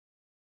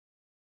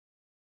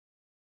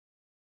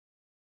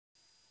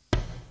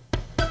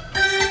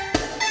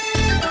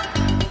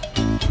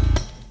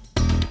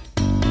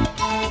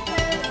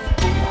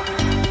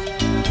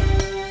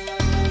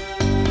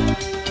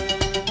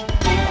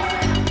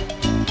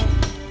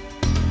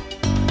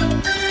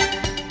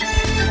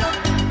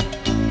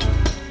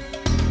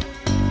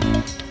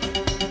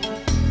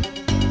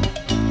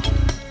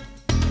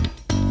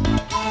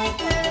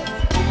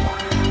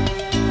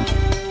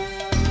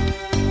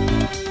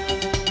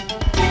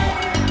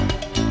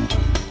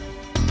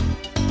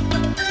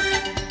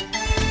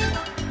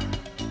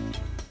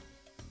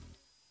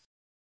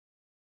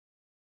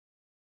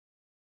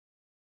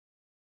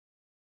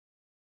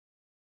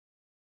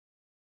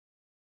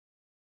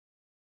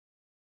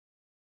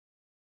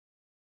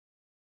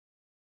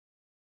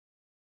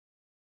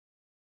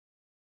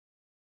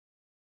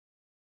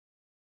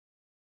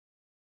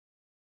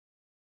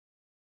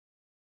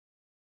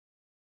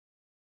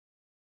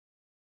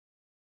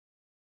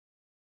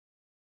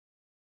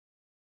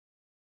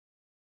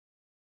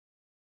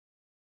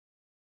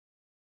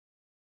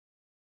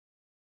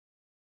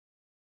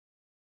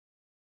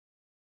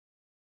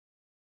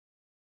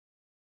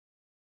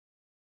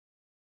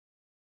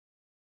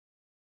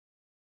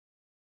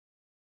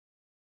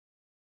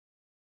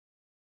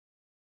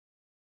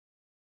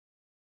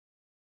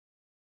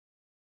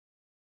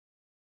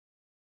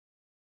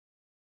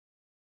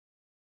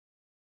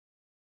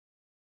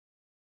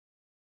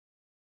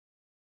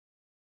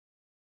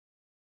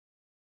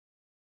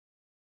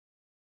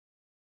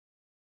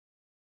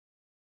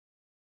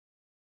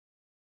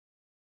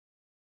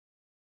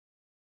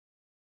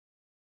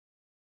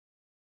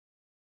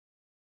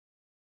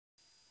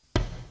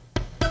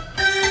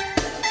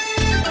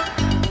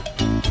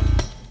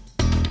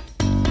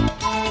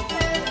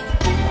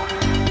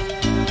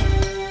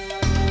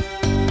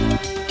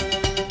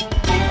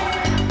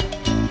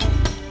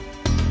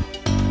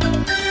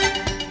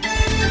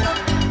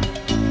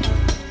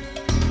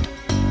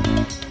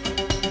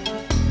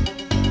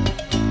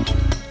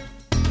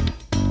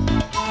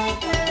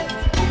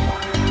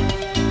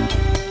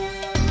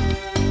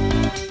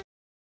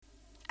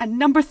 And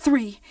number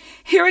 3,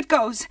 here it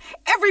goes.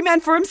 Every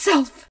man for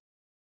himself.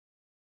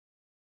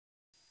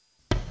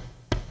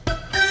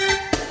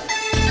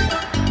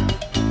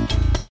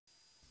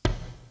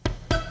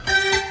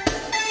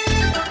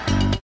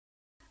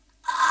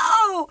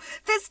 Oh,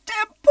 this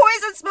damn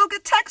poison smoke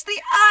attacks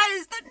the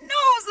eyes, the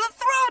nose, the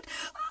throat.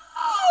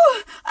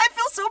 Oh, I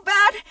feel so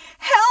bad.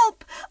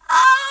 Help.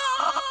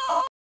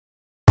 Oh.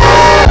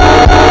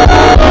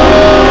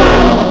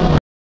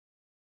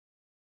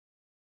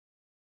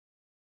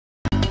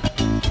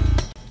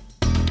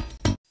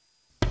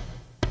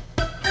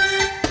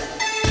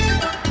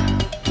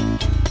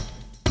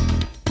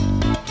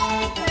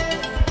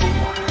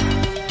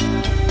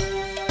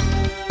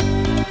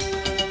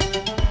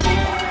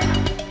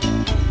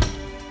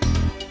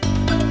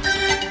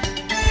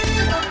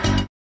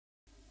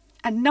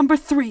 And number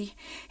 3,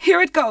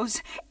 here it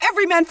goes.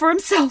 Every man for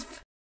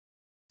himself.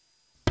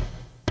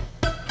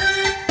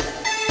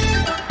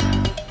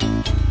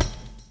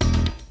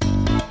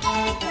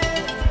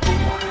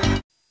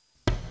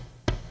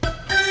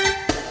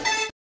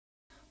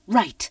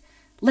 Right.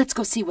 Let's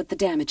go see what the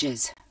damage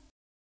is.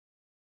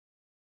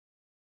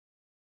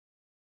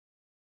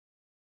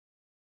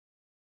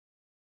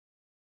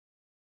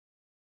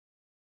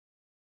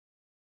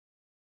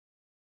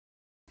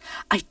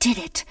 I did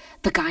it.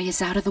 The guy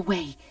is out of the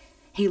way.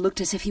 He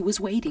looked as if he was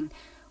waiting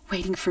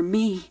for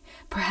me,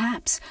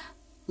 perhaps.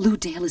 Lou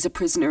Dale is a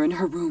prisoner in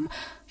her room.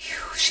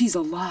 Phew, she's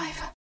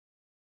alive.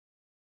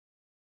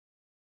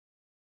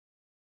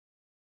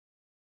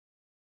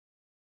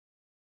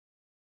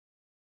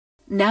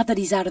 Now that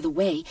he's out of the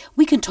way,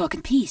 we can talk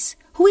in peace.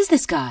 Who is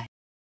this guy?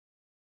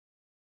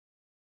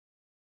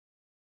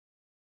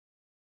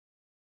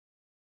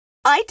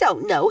 I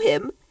don't know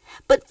him,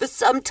 but for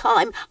some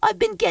time I've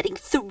been getting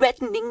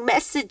threatening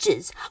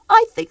messages.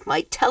 I think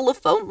my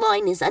telephone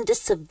line is under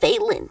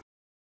surveillance.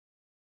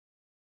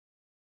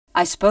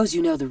 I suppose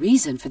you know the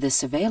reason for this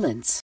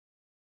surveillance.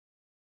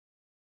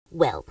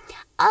 Well,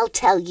 I'll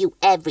tell you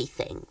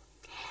everything.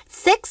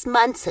 6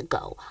 months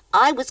ago,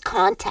 I was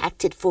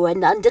contacted for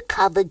an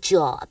undercover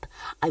job.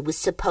 I was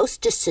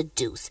supposed to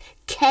seduce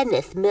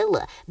Kenneth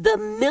Miller, the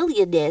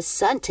millionaire's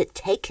son, to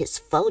take his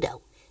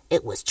photo.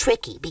 It was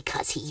tricky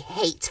because he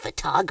hates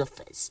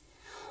photographers.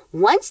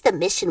 Once the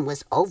mission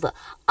was over,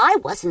 I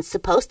wasn't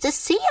supposed to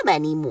see him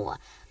anymore.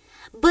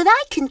 But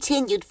I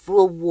continued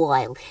for a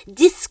while,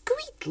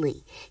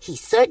 discreetly. He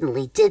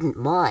certainly didn't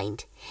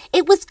mind.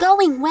 It was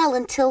going well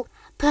until,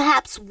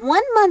 perhaps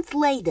 1 month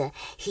later,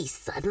 he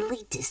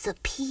suddenly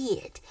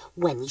disappeared.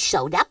 When he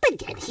showed up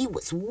again, he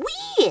was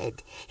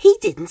weird. He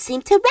didn't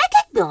seem to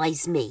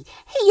recognize me.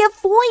 He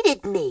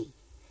avoided me.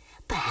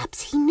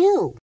 Perhaps he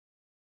knew.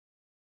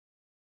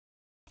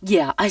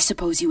 Yeah, I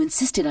suppose you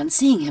insisted on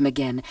seeing him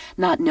again,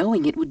 not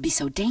knowing it would be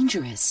so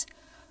dangerous.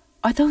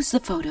 Are those the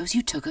photos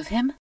you took of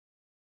him?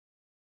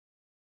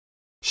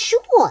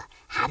 Sure.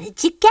 How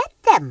did you get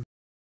them?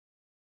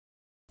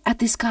 At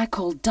this guy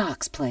called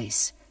Doc's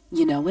place.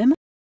 You know him?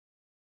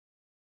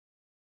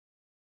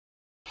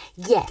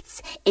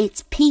 Yes,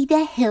 it's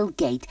Peter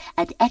Hillgate,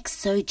 an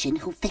ex-surgeon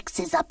who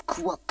fixes up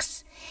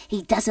crooks.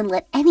 He doesn't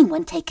let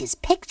anyone take his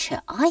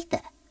picture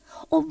either.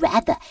 Or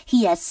rather,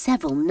 he has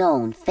several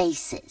known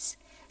faces.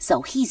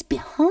 So he's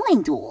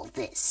behind all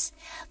this.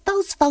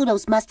 Those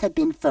photos must have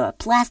been for a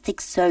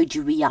plastic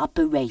surgery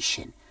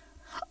operation.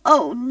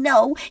 Oh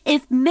no,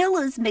 if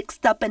Miller's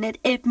mixed up in it,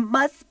 it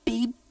must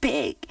be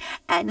big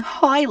and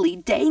highly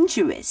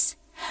dangerous.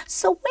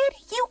 So where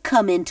do you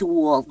come into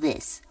all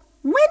this?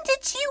 When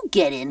did you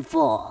get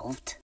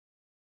involved?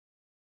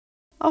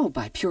 Oh,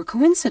 by pure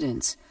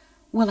coincidence.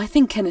 Well, I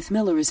think Kenneth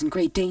Miller is in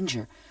great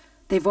danger.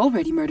 They've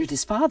already murdered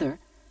his father.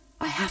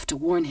 I have to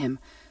warn him.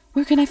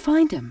 Where can I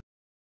find him?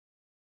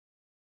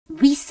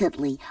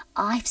 Recently,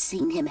 I've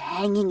seen him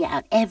hanging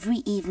out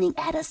every evening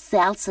at a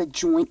salsa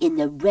joint in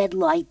the red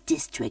light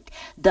district,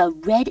 the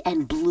Red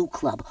and Blue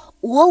Club,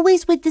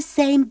 always with the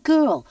same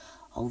girl,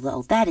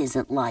 although that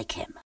isn't like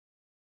him.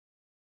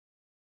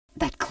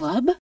 That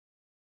club?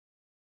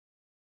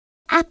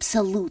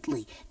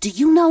 Absolutely. Do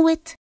you know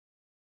it?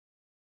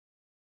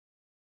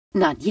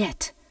 Not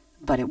yet,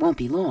 but it won't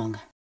be long.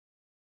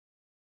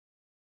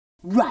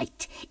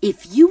 Right.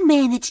 If you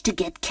manage to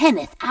get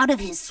Kenneth out of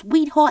his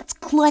sweetheart's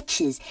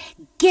clutches,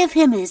 give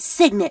him his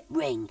signet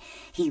ring.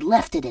 He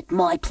left it at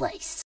my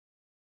place.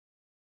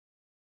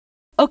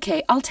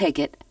 Okay, I'll take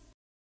it.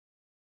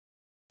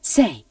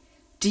 Say,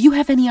 do you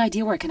have any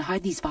idea where I can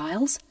hide these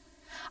files?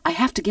 I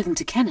have to give them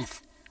to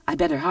Kenneth. I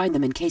better hide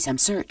them in case I'm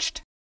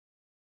searched.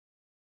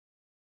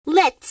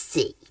 Let's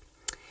see.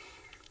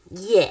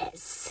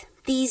 Yes,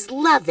 these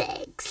love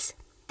eggs.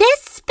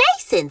 There's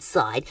space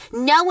inside.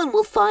 No one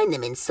will find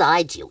them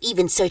inside you,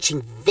 even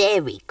searching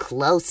very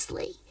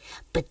closely.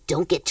 But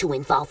don't get too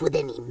involved with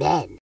any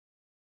men.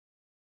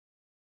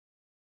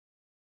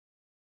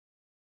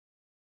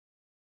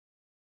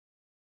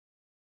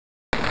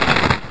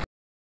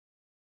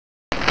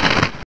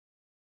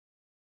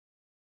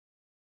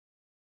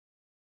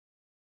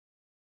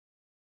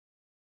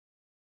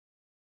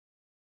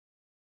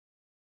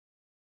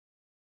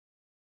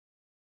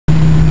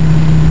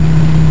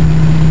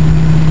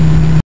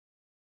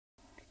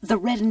 The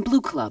Red and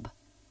Blue Club.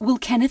 Will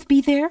Kenneth be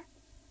there?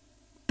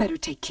 Better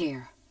take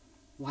care.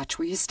 Watch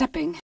where you're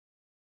stepping.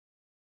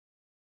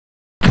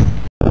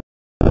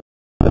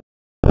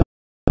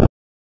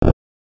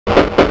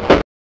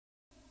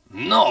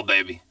 No,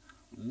 baby.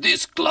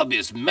 This club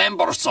is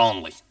members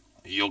only.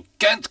 You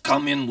can't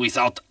come in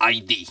without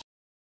ID.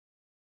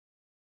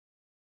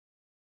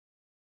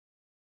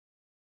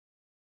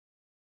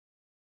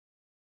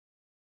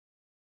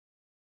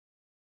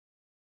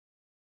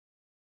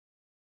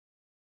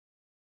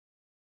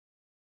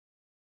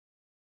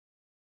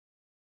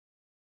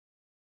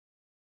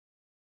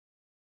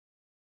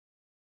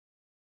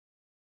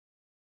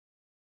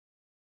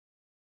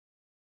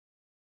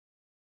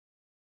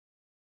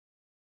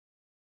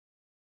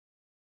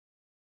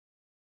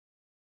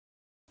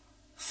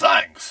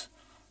 Thanks.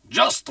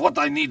 Just what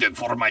I needed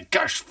for my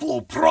cash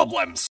flow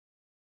problems.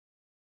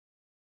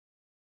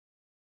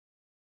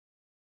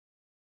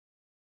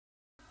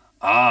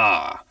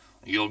 Ah,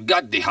 you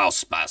got the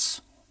house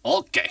pass.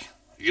 Okay,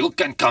 you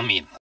can come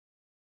in.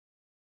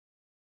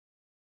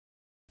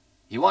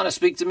 You want to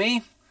speak to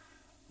me?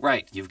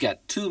 Right, you've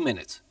got 2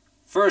 minutes.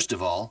 First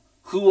of all,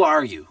 who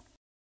are you?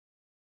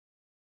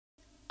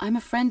 I'm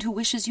a friend who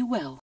wishes you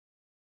well.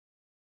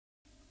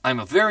 I'm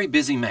a very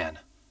busy man.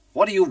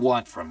 What do you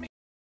want from me?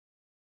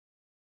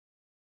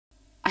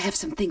 I have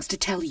some things to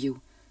tell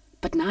you,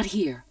 but not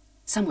here.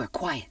 Somewhere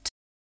quiet.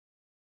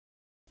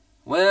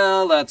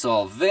 Well, that's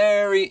all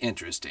very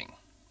interesting.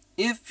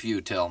 If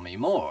you tell me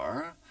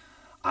more,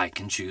 I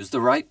can choose the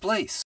right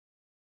place.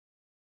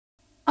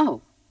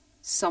 Oh,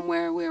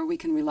 somewhere where we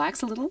can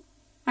relax a little?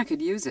 I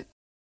could use it.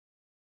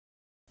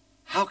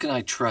 How can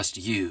I trust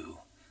you?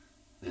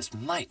 This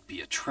might be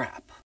a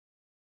trap.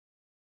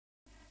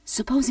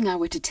 Supposing I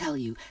were to tell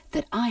you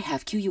that I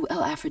have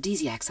QUL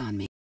aphrodisiacs on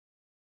me.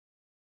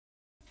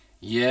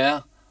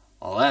 Yeah?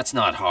 Well, that's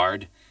not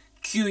hard.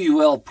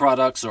 QUL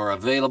products are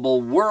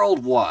available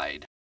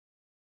worldwide.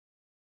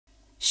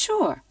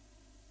 Sure,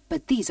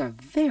 but these are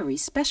very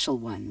special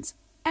ones,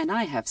 and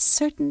I have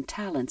certain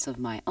talents of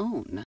my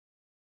own.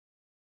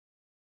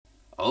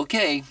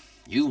 Okay,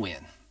 you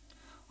win.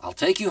 I'll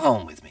take you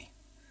home with me.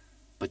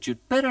 But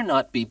you'd better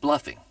not be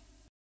bluffing.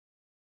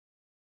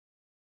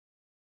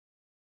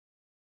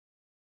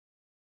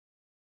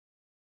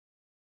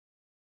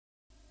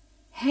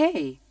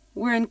 Hey,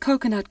 we're in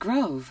Coconut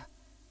Grove,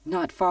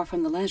 not far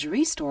from the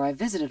lingerie store I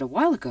visited a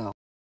while ago.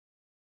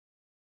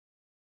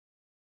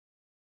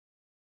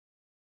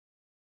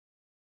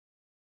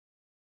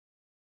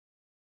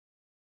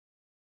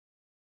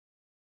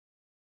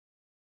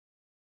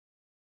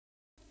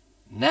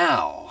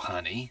 Now,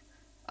 honey,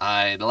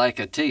 I'd like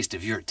a taste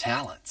of your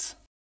talents.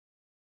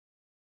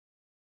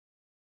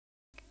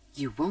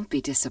 You won't be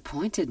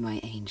disappointed,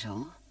 my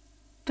angel.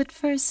 But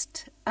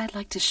first, I'd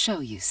like to show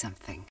you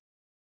something.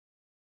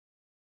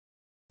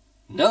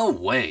 No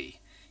way.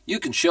 You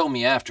can show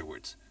me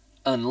afterwards,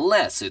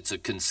 unless it's a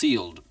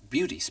concealed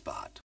beauty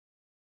spot.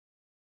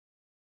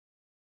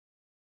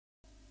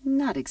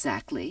 Not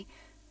exactly,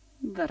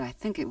 but I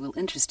think it will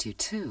interest you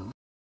too.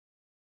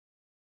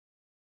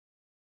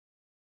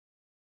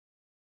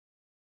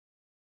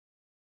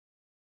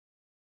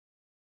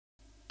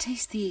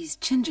 Taste these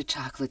ginger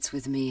chocolates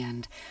with me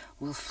and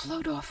we'll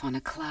float off on a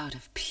cloud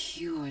of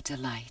pure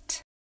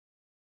delight.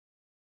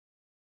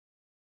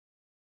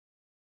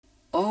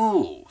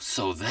 Oh,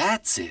 so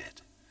that's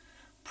it.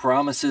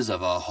 Promises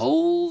of a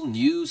whole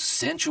new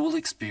sensual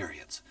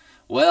experience.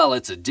 Well,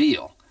 it's a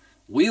deal.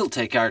 We'll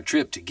take our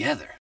trip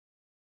together.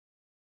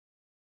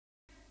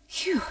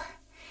 Phew,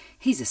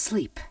 he's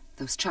asleep.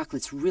 Those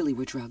chocolates really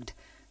were drugged.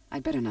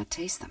 I'd better not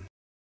taste them.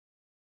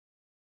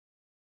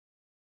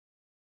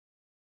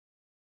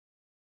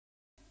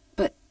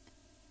 But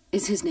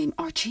is his name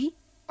Archie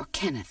or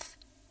Kenneth?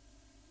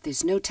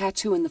 There's no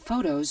tattoo in the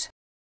photos.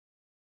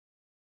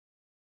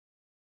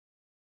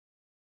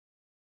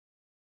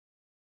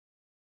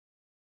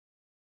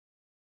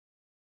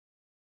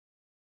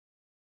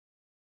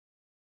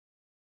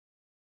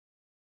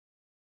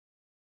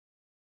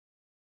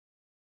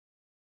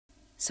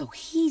 So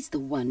he's the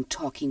one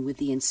talking with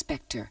the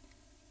inspector.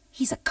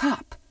 He's a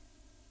cop.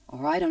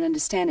 Or I don't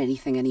understand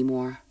anything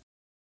anymore.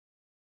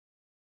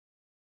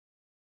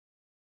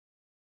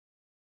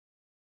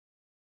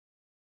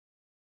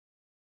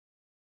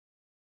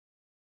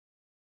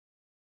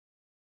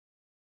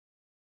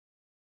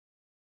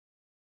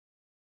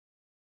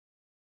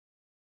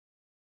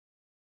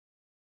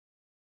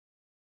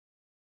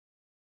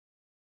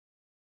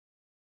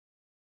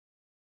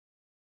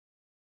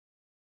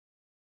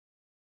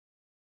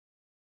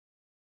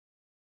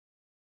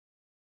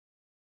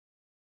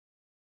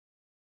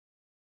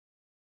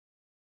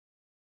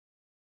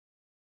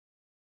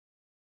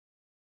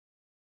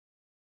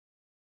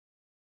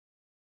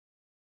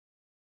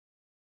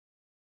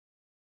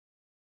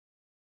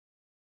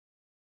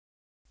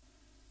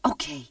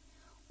 Okay,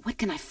 what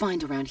can I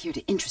find around here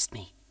to interest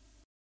me?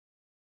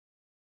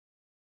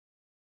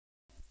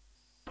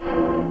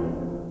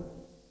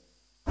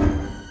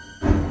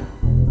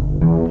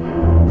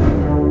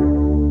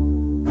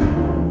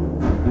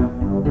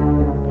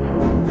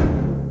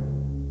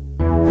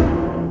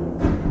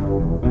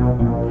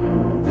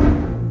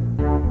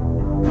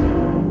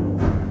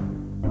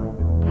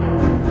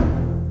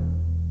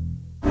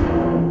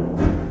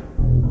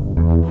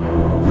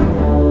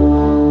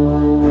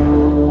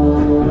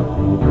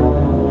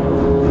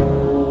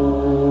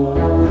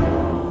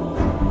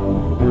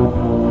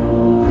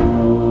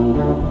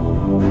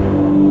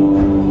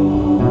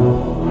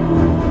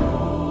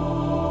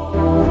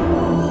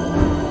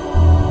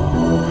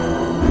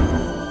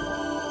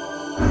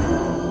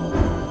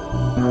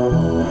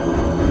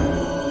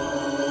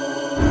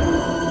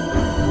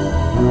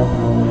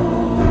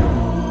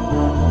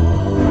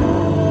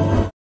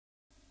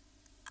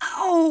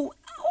 Ow!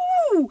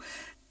 Ow!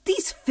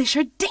 These fish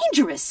are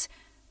dangerous.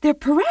 They're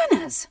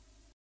piranhas.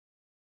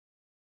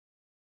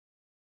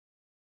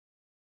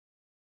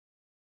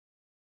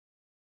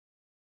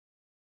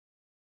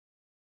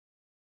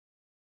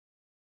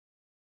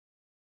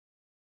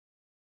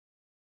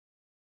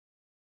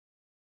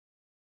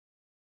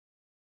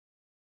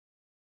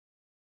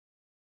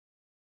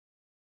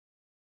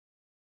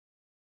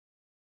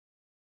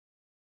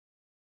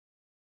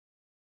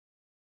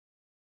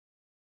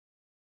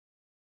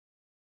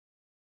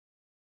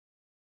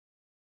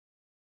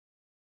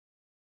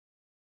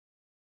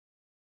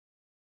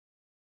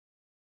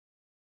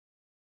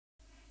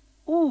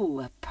 Ooh,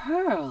 a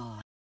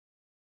pearl.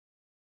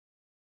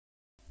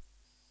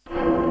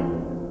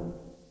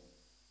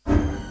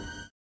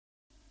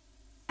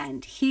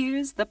 And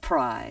here's the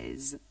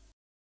prize.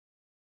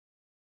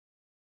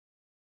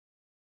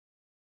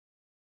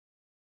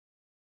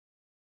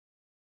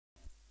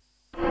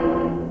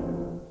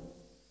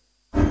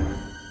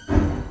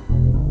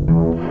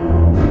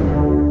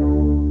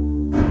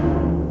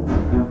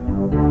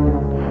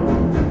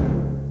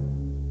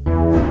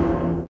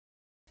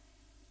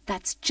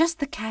 That's just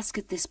the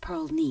casket this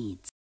pearl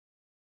needs.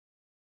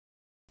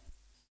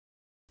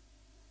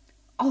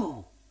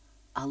 Oh,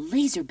 a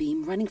laser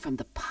beam running from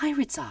the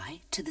pirate's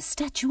eye to the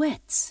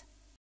statuettes.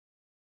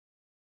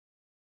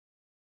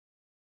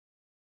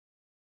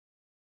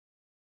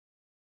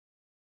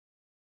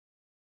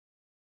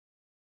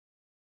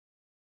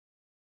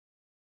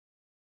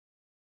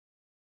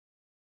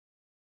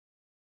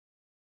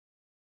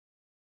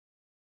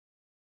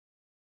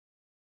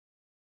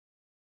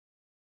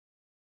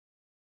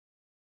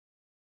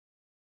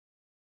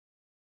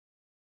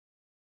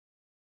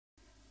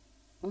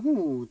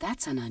 Ooh,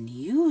 that's an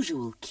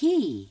unusual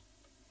key.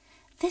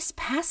 This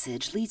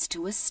passage leads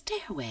to a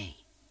stairway.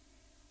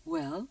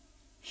 Well,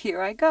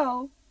 here I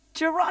go.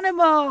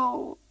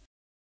 Geronimo!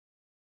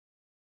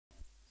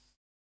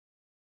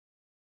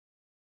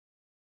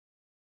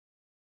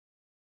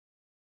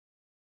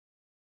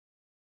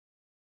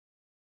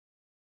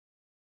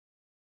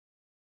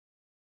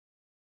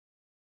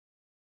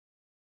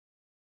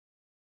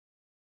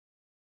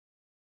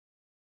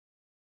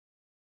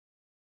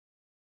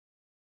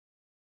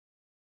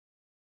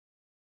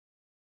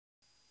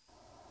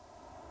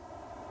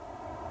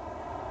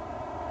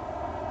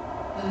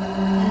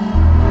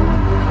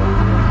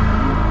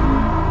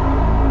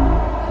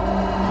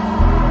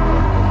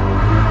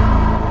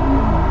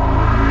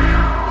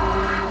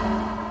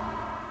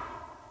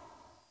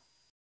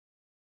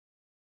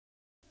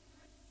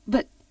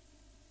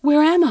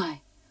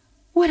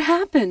 What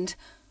happened?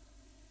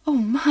 Oh,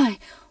 my.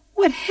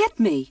 What hit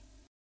me?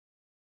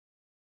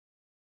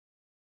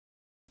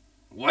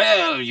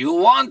 Well, you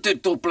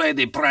wanted to play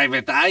the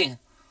private eye.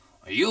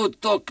 You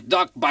took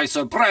Doc by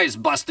surprise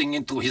busting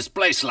into his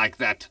place like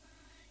that.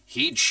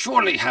 He'd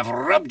surely have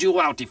rubbed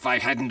you out if I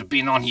hadn't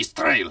been on his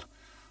trail.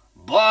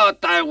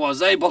 But I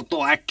was able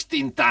to act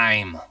in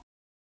time.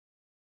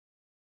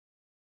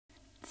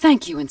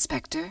 Thank you,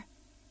 Inspector.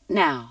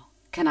 Now,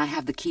 can I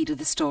have the key to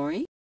the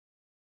story?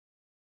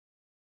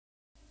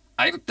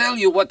 I'll tell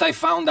you what I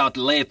found out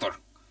later.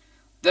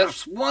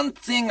 There's one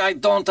thing I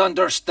don't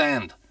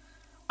understand.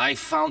 I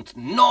found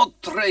no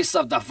trace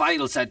of the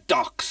vials at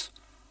Doc's.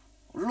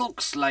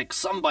 Looks like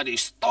somebody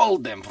stole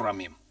them from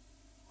him.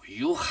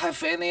 You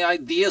have any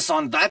ideas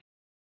on that?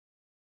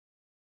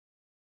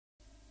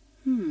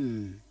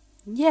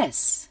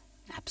 Yes,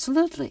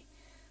 absolutely.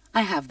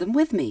 I have them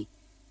with me.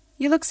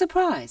 You look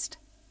surprised.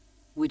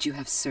 Would you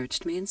have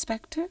searched me,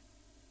 Inspector?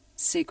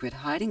 Secret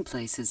hiding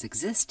places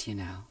exist, you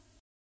know.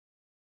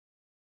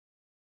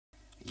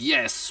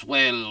 Yes,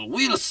 well,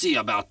 we'll see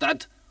about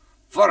that.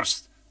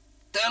 First,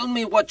 tell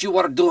me what you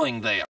were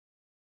doing there.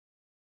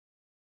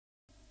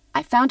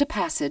 I found a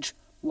passage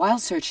while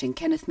searching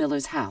Kenneth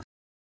Miller's house.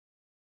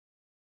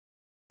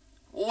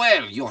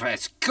 Well, you're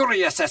as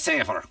curious as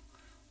ever.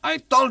 I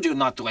told you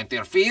not to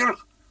interfere.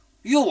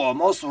 You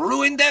almost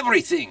ruined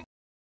everything.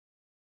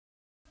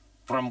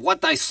 From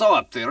what I saw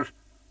up there,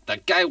 the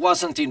guy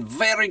wasn't in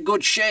very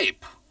good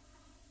shape.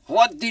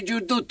 What did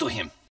you do to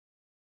him?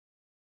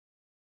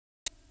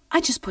 I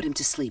just put him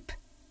to sleep.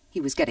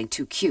 He was getting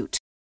too cute.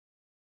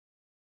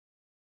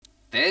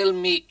 Tell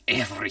me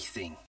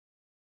everything.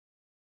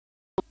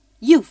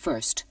 You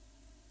first.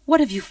 What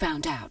have you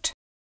found out?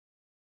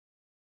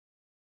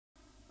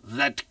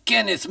 That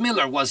Kenneth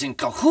Miller was in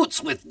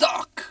cahoots with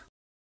Doc.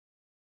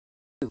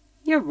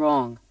 You're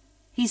wrong.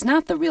 He's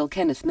not the real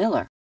Kenneth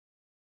Miller.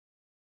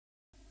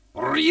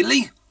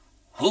 Really?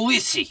 Who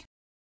is he?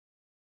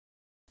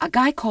 A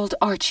guy called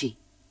Archie.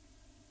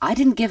 I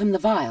didn't give him the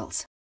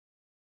vials.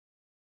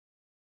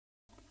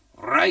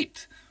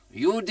 Right.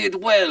 You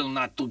did well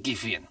not to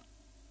give in.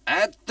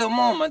 At the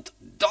moment,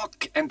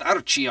 Doc and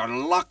Archie are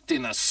locked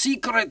in a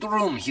secret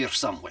room here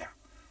somewhere.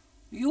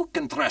 You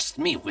can trust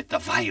me with the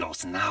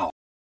vials now.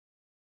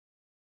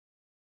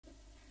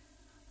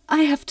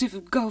 I have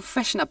to go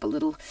freshen up a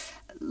little.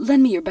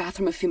 Lend me your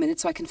bathroom a few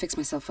minutes so I can fix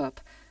myself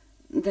up.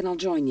 Then I'll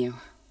join you.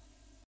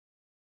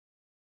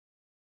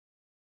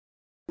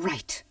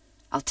 Right.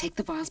 I'll take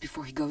the vials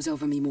before he goes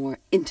over me more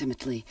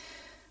intimately.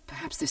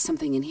 Perhaps there's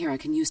something in here I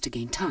can use to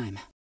gain time.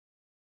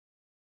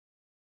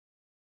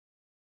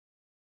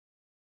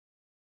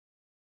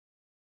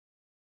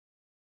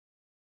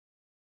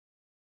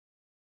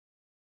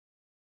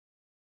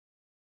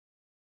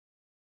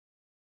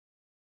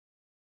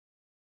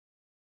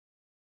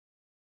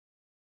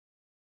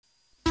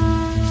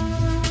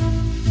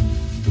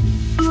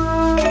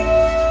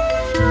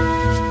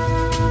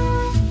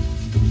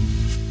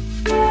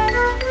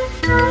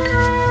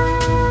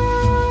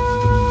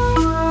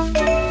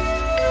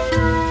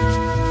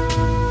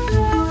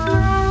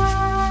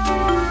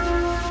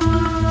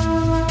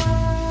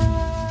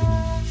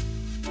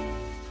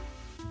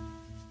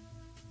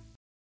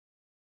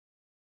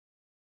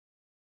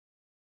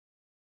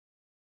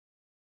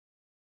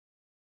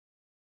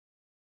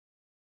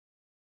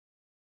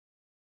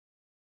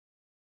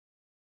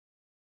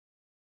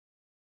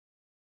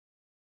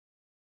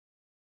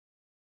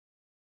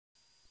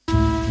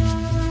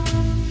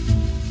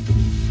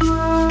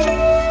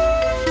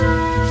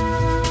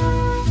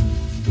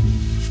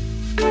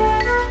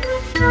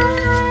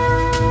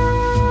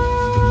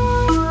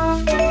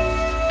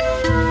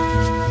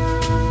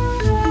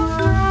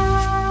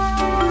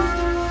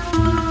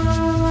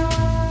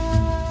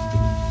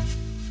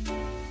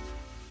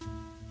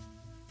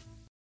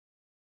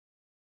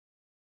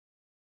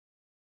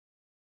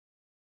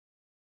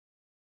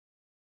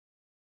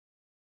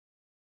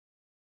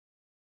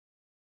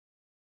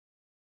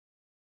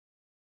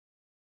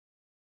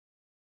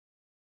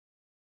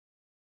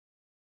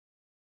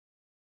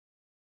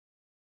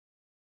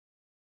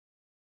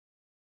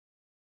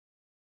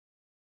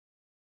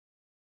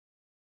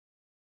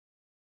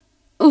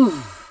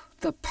 Ooh,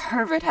 the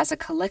pervert has a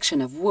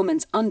collection of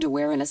women's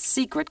underwear in a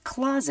secret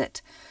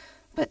closet.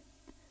 But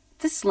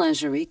this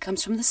lingerie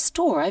comes from the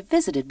store I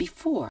visited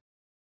before.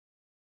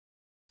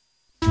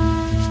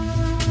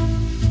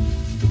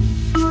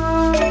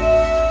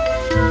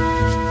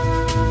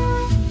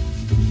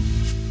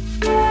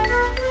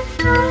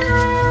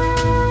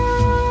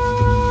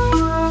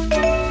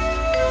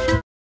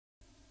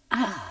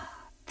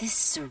 Ah, this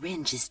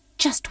syringe is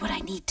just what I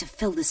need to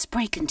fill the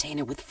spray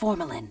container with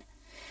formalin.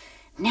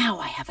 Now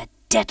I have a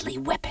deadly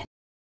weapon.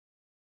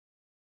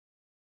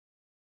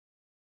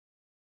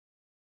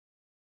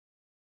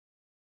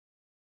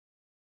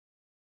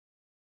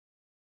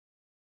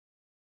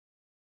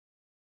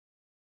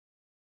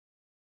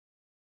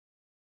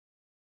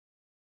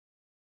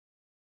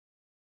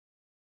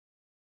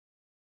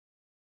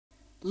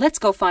 Let's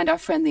go find our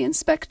friend the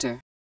inspector.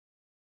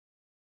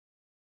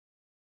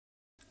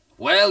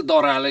 Well,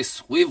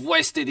 Dorales, we've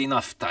wasted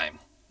enough time.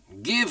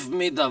 Give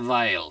me the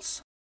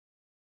vials.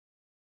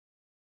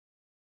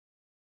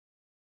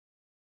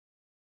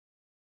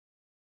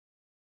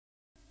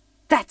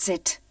 That's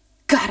it.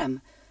 Got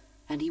him.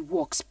 And he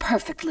walks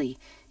perfectly.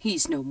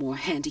 He's no more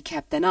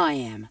handicapped than I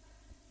am.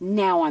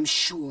 Now I'm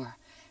sure.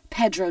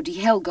 Pedro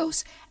de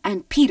Helgos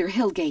and Peter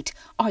Hillgate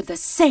are the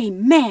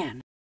same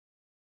man.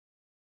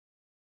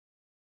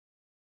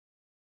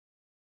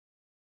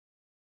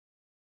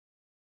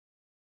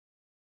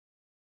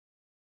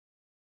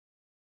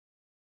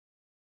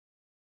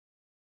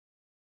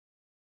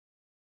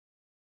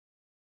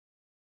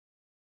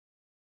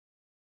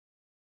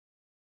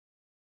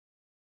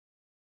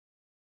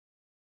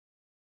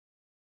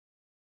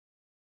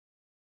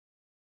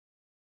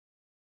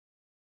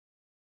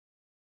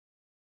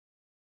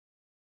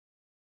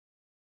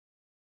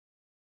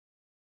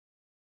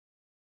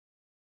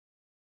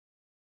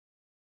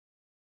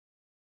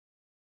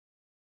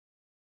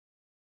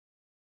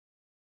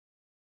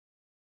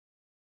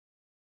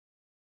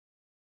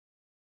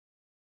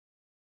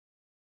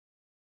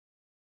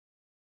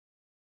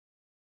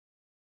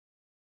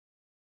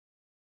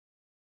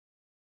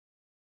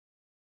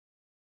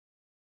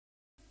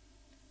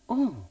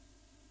 Oh,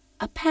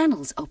 a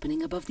panel's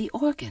opening above the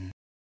organ.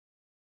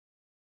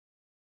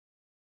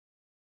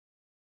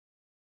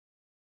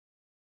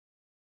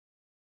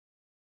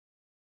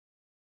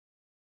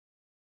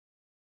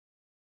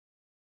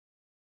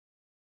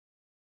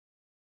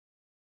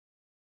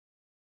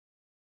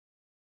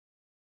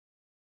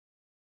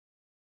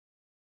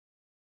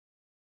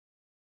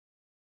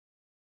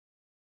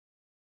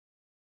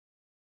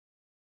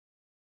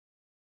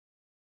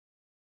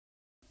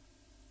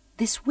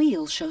 This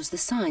wheel shows the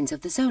signs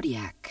of the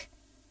zodiac.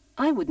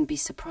 I wouldn't be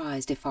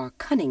surprised if our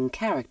cunning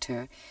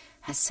character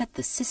has set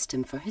the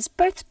system for his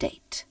birth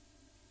date.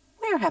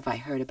 Where have I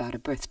heard about a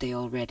birthday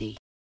already?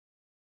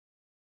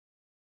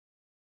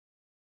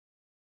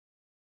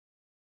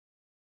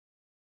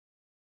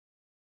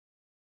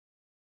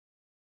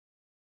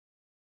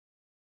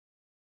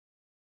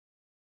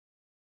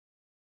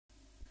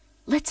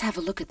 Let's have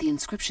a look at the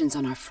inscriptions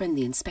on our friend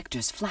the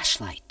inspector's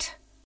flashlight.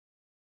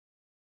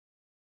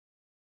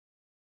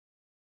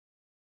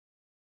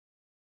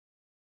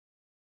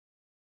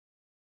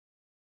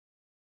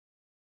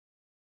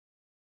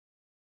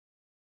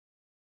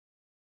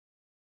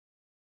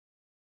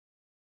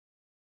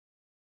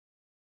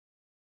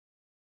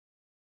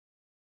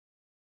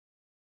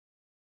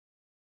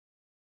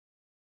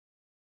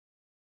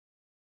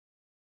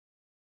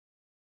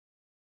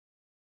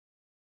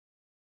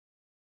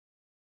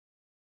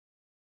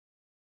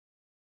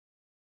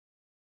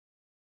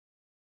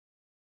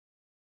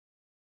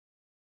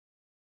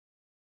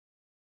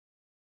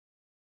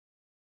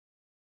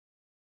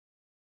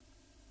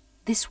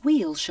 This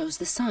wheel shows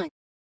the sign.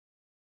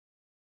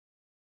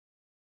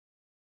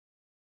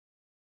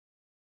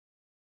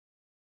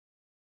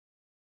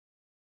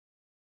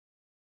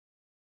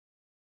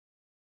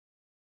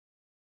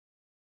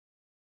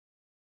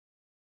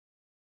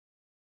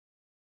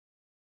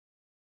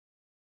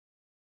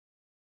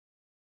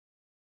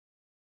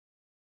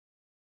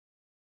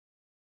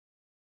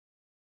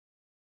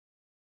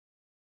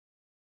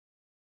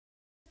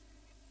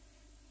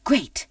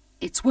 Great!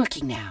 It's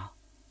working now.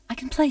 I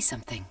can play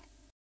something.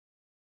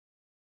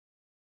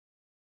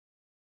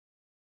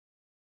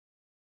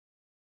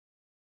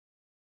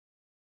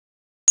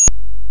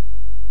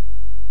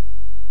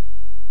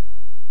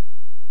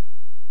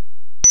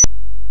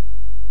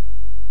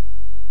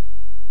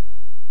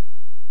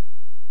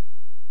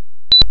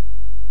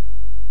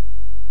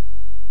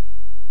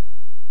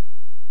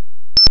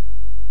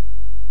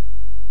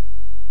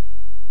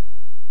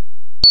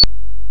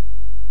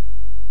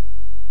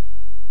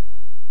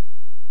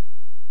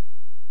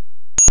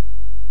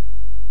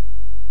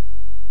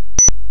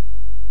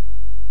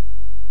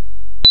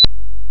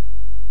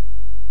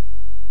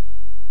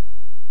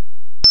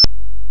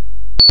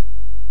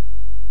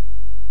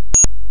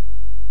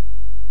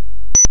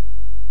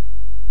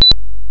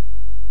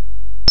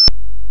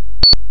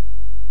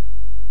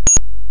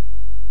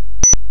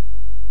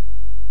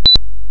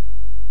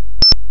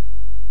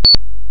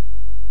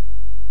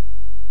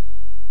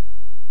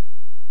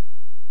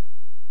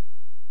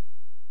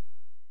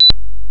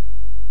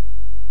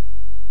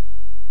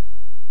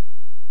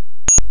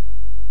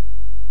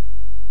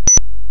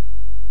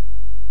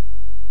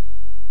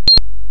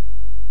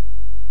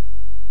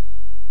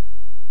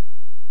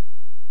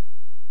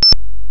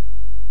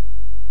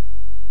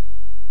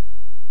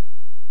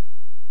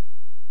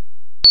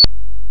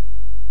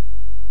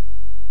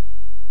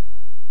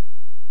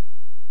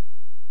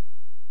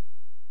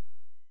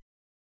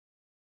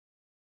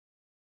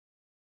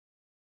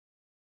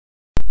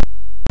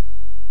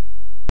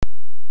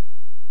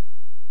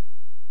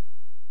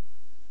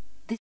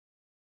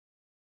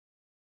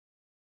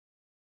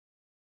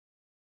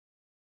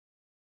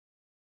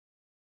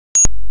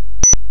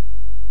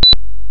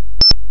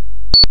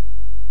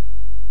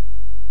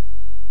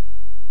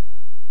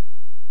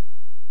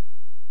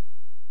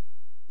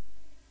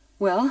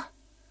 Well,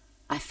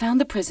 I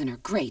found the prisoner.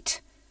 Great.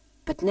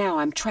 But now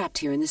I'm trapped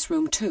here in this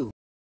room, too.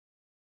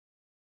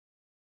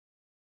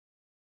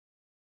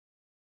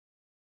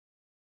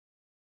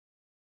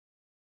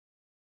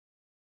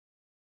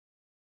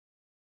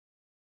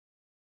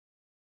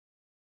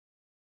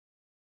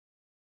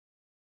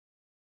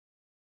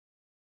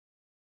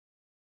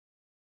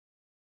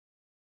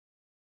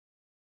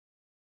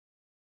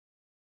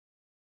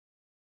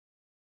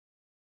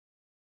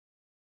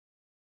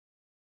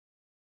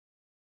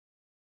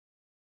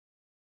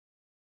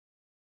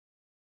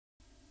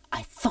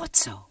 I thought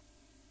so.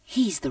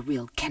 He's the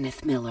real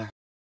Kenneth Miller.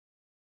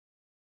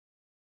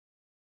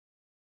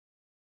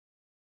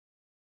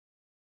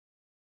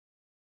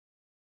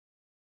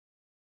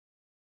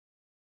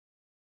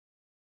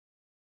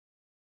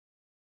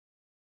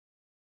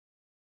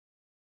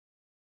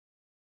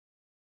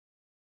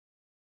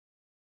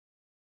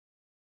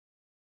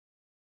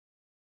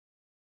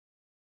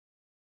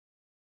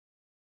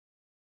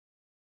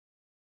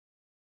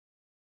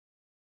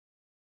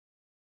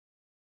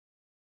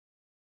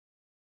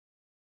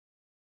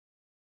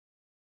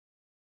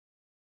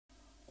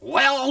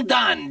 Well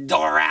done,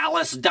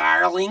 Doralis,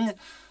 darling.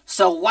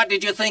 So what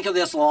did you think of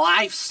this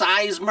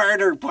life-size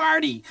murder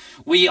party?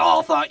 We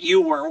all thought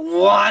you were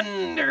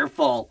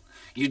wonderful.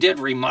 You did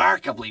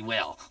remarkably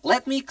well.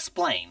 Let me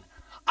explain.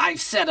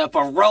 I've set up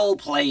a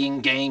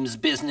role-playing games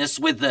business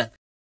with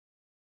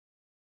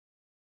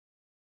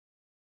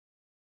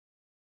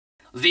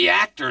the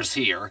actors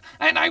here,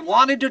 and I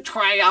wanted to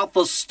try out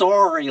the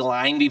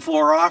storyline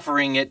before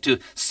offering it to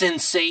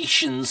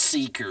sensation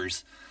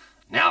seekers.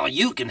 Now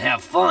you can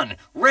have fun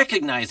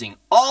recognizing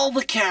all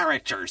the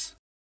characters.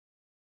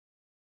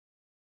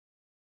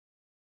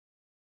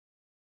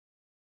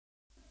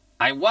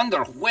 I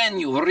wonder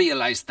when you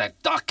realized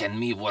that Doc and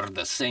me were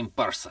the same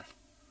person.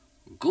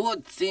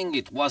 Good thing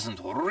it wasn't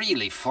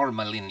really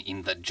formalin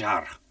in the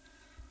jar.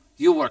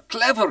 You were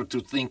clever to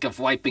think of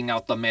wiping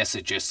out the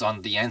messages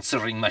on the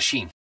answering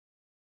machine.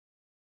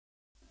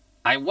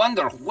 I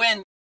wonder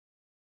when...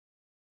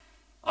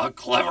 A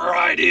clever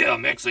idea,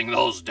 mixing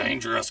those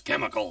dangerous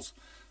chemicals.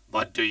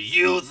 But do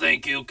you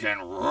think you can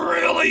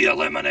really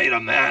eliminate a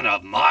man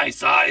of my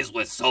size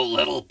with so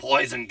little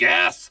poison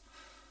gas?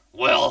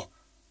 Well,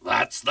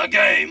 that's the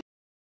game.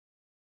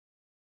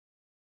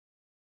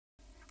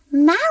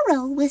 My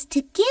role was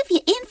to give you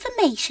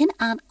information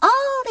on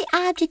all the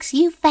objects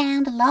you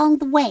found along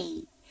the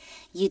way.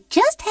 You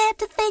just had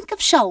to think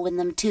of showing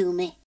them to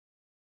me.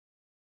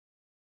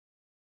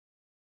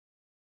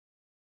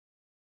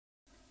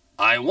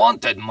 I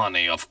wanted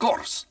money, of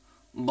course,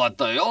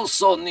 but I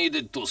also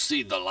needed to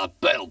see the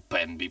lapel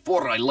pen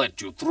before I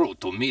let you through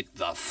to meet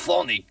the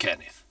phony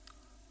Kenneth.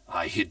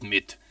 I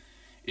admit,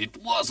 it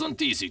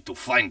wasn't easy to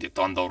find it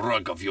on the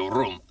rug of your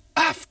room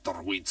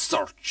after we'd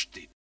searched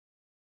it.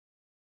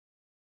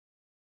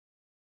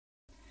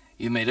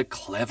 You made a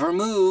clever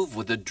move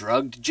with the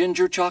drugged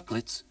ginger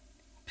chocolates.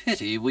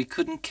 Pity we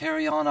couldn't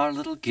carry on our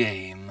little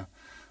game.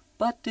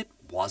 But it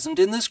wasn't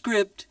in the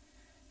script.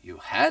 You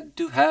had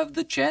to have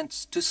the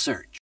chance to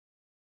search.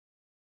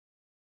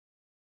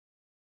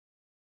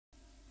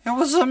 It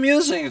was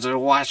amusing to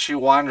watch you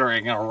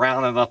wandering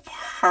around in the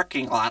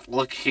parking lot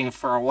looking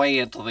for a way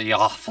into the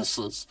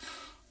offices,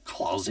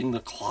 closing the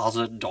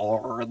closet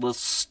door in the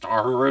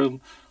storeroom,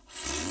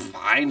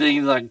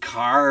 finding the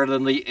card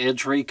and the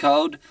entry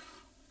code.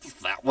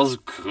 That was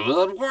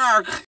good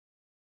work.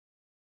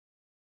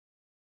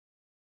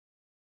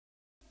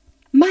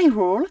 My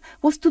role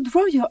was to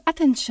draw your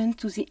attention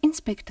to the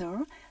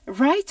inspector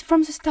right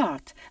from the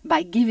start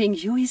by giving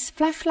you his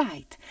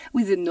flashlight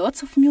with the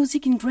notes of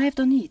music engraved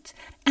on it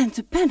and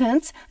the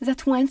pendant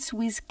that went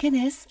with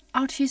Kenneth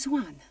Archie's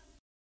one.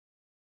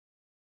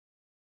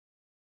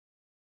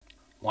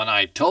 When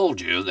I told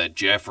you that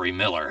Jeffrey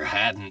Miller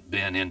hadn't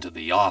been into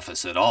the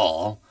office at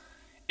all,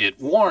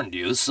 it warned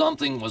you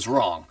something was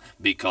wrong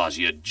because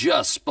you'd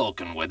just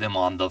spoken with him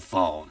on the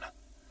phone.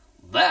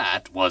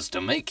 That was to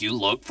make you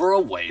look for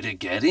a way to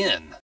get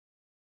in.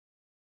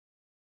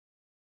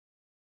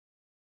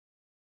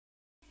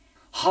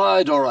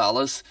 Hi,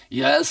 Doralis.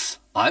 Yes,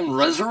 I'm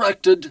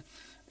resurrected.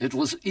 It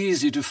was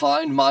easy to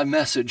find my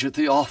message at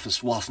the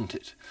office, wasn't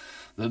it?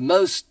 The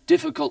most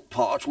difficult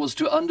part was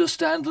to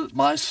understand that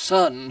my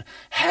son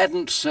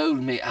hadn't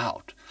sold me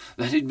out,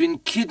 that he'd been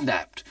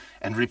kidnapped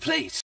and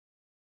replaced.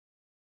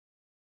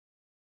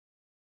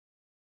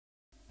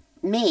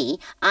 Me,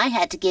 I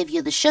had to give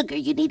you the sugar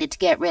you needed to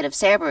get rid of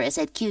Cerberus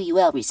at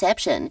QUL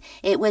reception.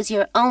 It was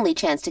your only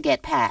chance to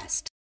get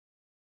past.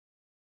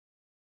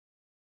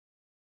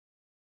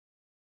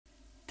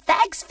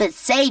 Thanks for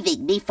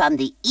saving me from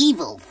the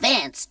evil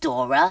Vance,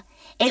 Dora.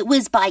 It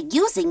was by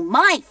using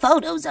my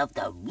photos of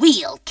the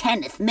real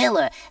Kenneth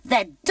Miller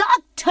that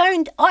Doc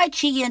turned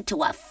Archie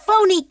into a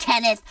phony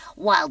Kenneth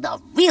while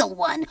the real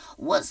one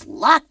was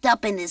locked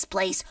up in this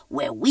place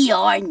where we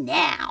are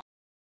now.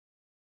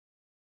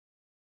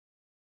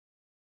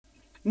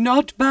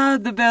 Not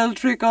bad, the bell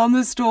trick on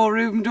the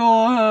storeroom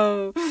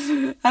door.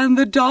 And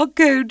the dog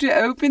code to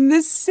open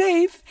this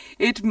safe.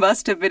 It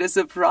must have been a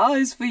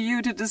surprise for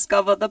you to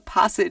discover the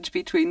passage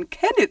between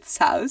Kenneth's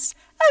house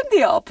I'm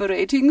the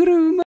operating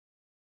room.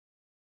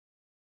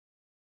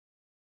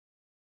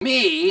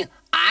 Me?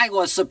 I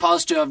was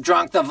supposed to have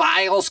drunk the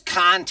vial's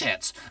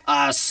contents,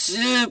 a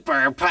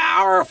super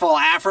powerful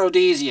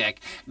aphrodisiac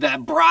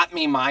that brought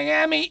me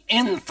Miami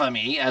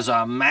infamy as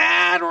a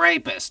mad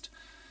rapist.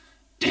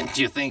 Didn't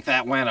you think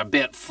that went a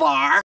bit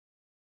far?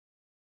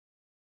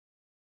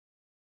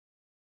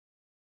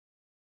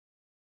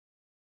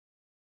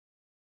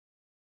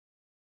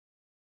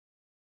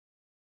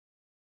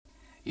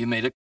 You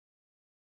made a